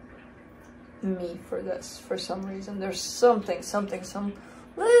with me for this, for some reason. There's some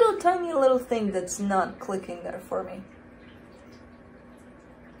little tiny little thing that's not clicking there for me.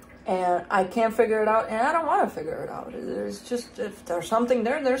 And I can't figure it out, and I don't want to figure it out. There's just, if there's something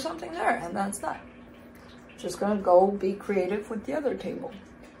there, there's something there, and that's that. Just gonna go be creative with the other table.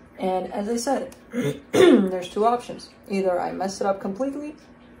 And as I said, there's two options. Either I mess it up completely,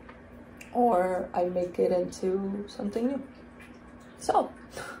 or I make it into something new. So,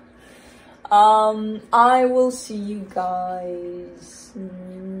 I will see you guys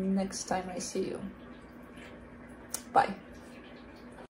next time I see you. Bye.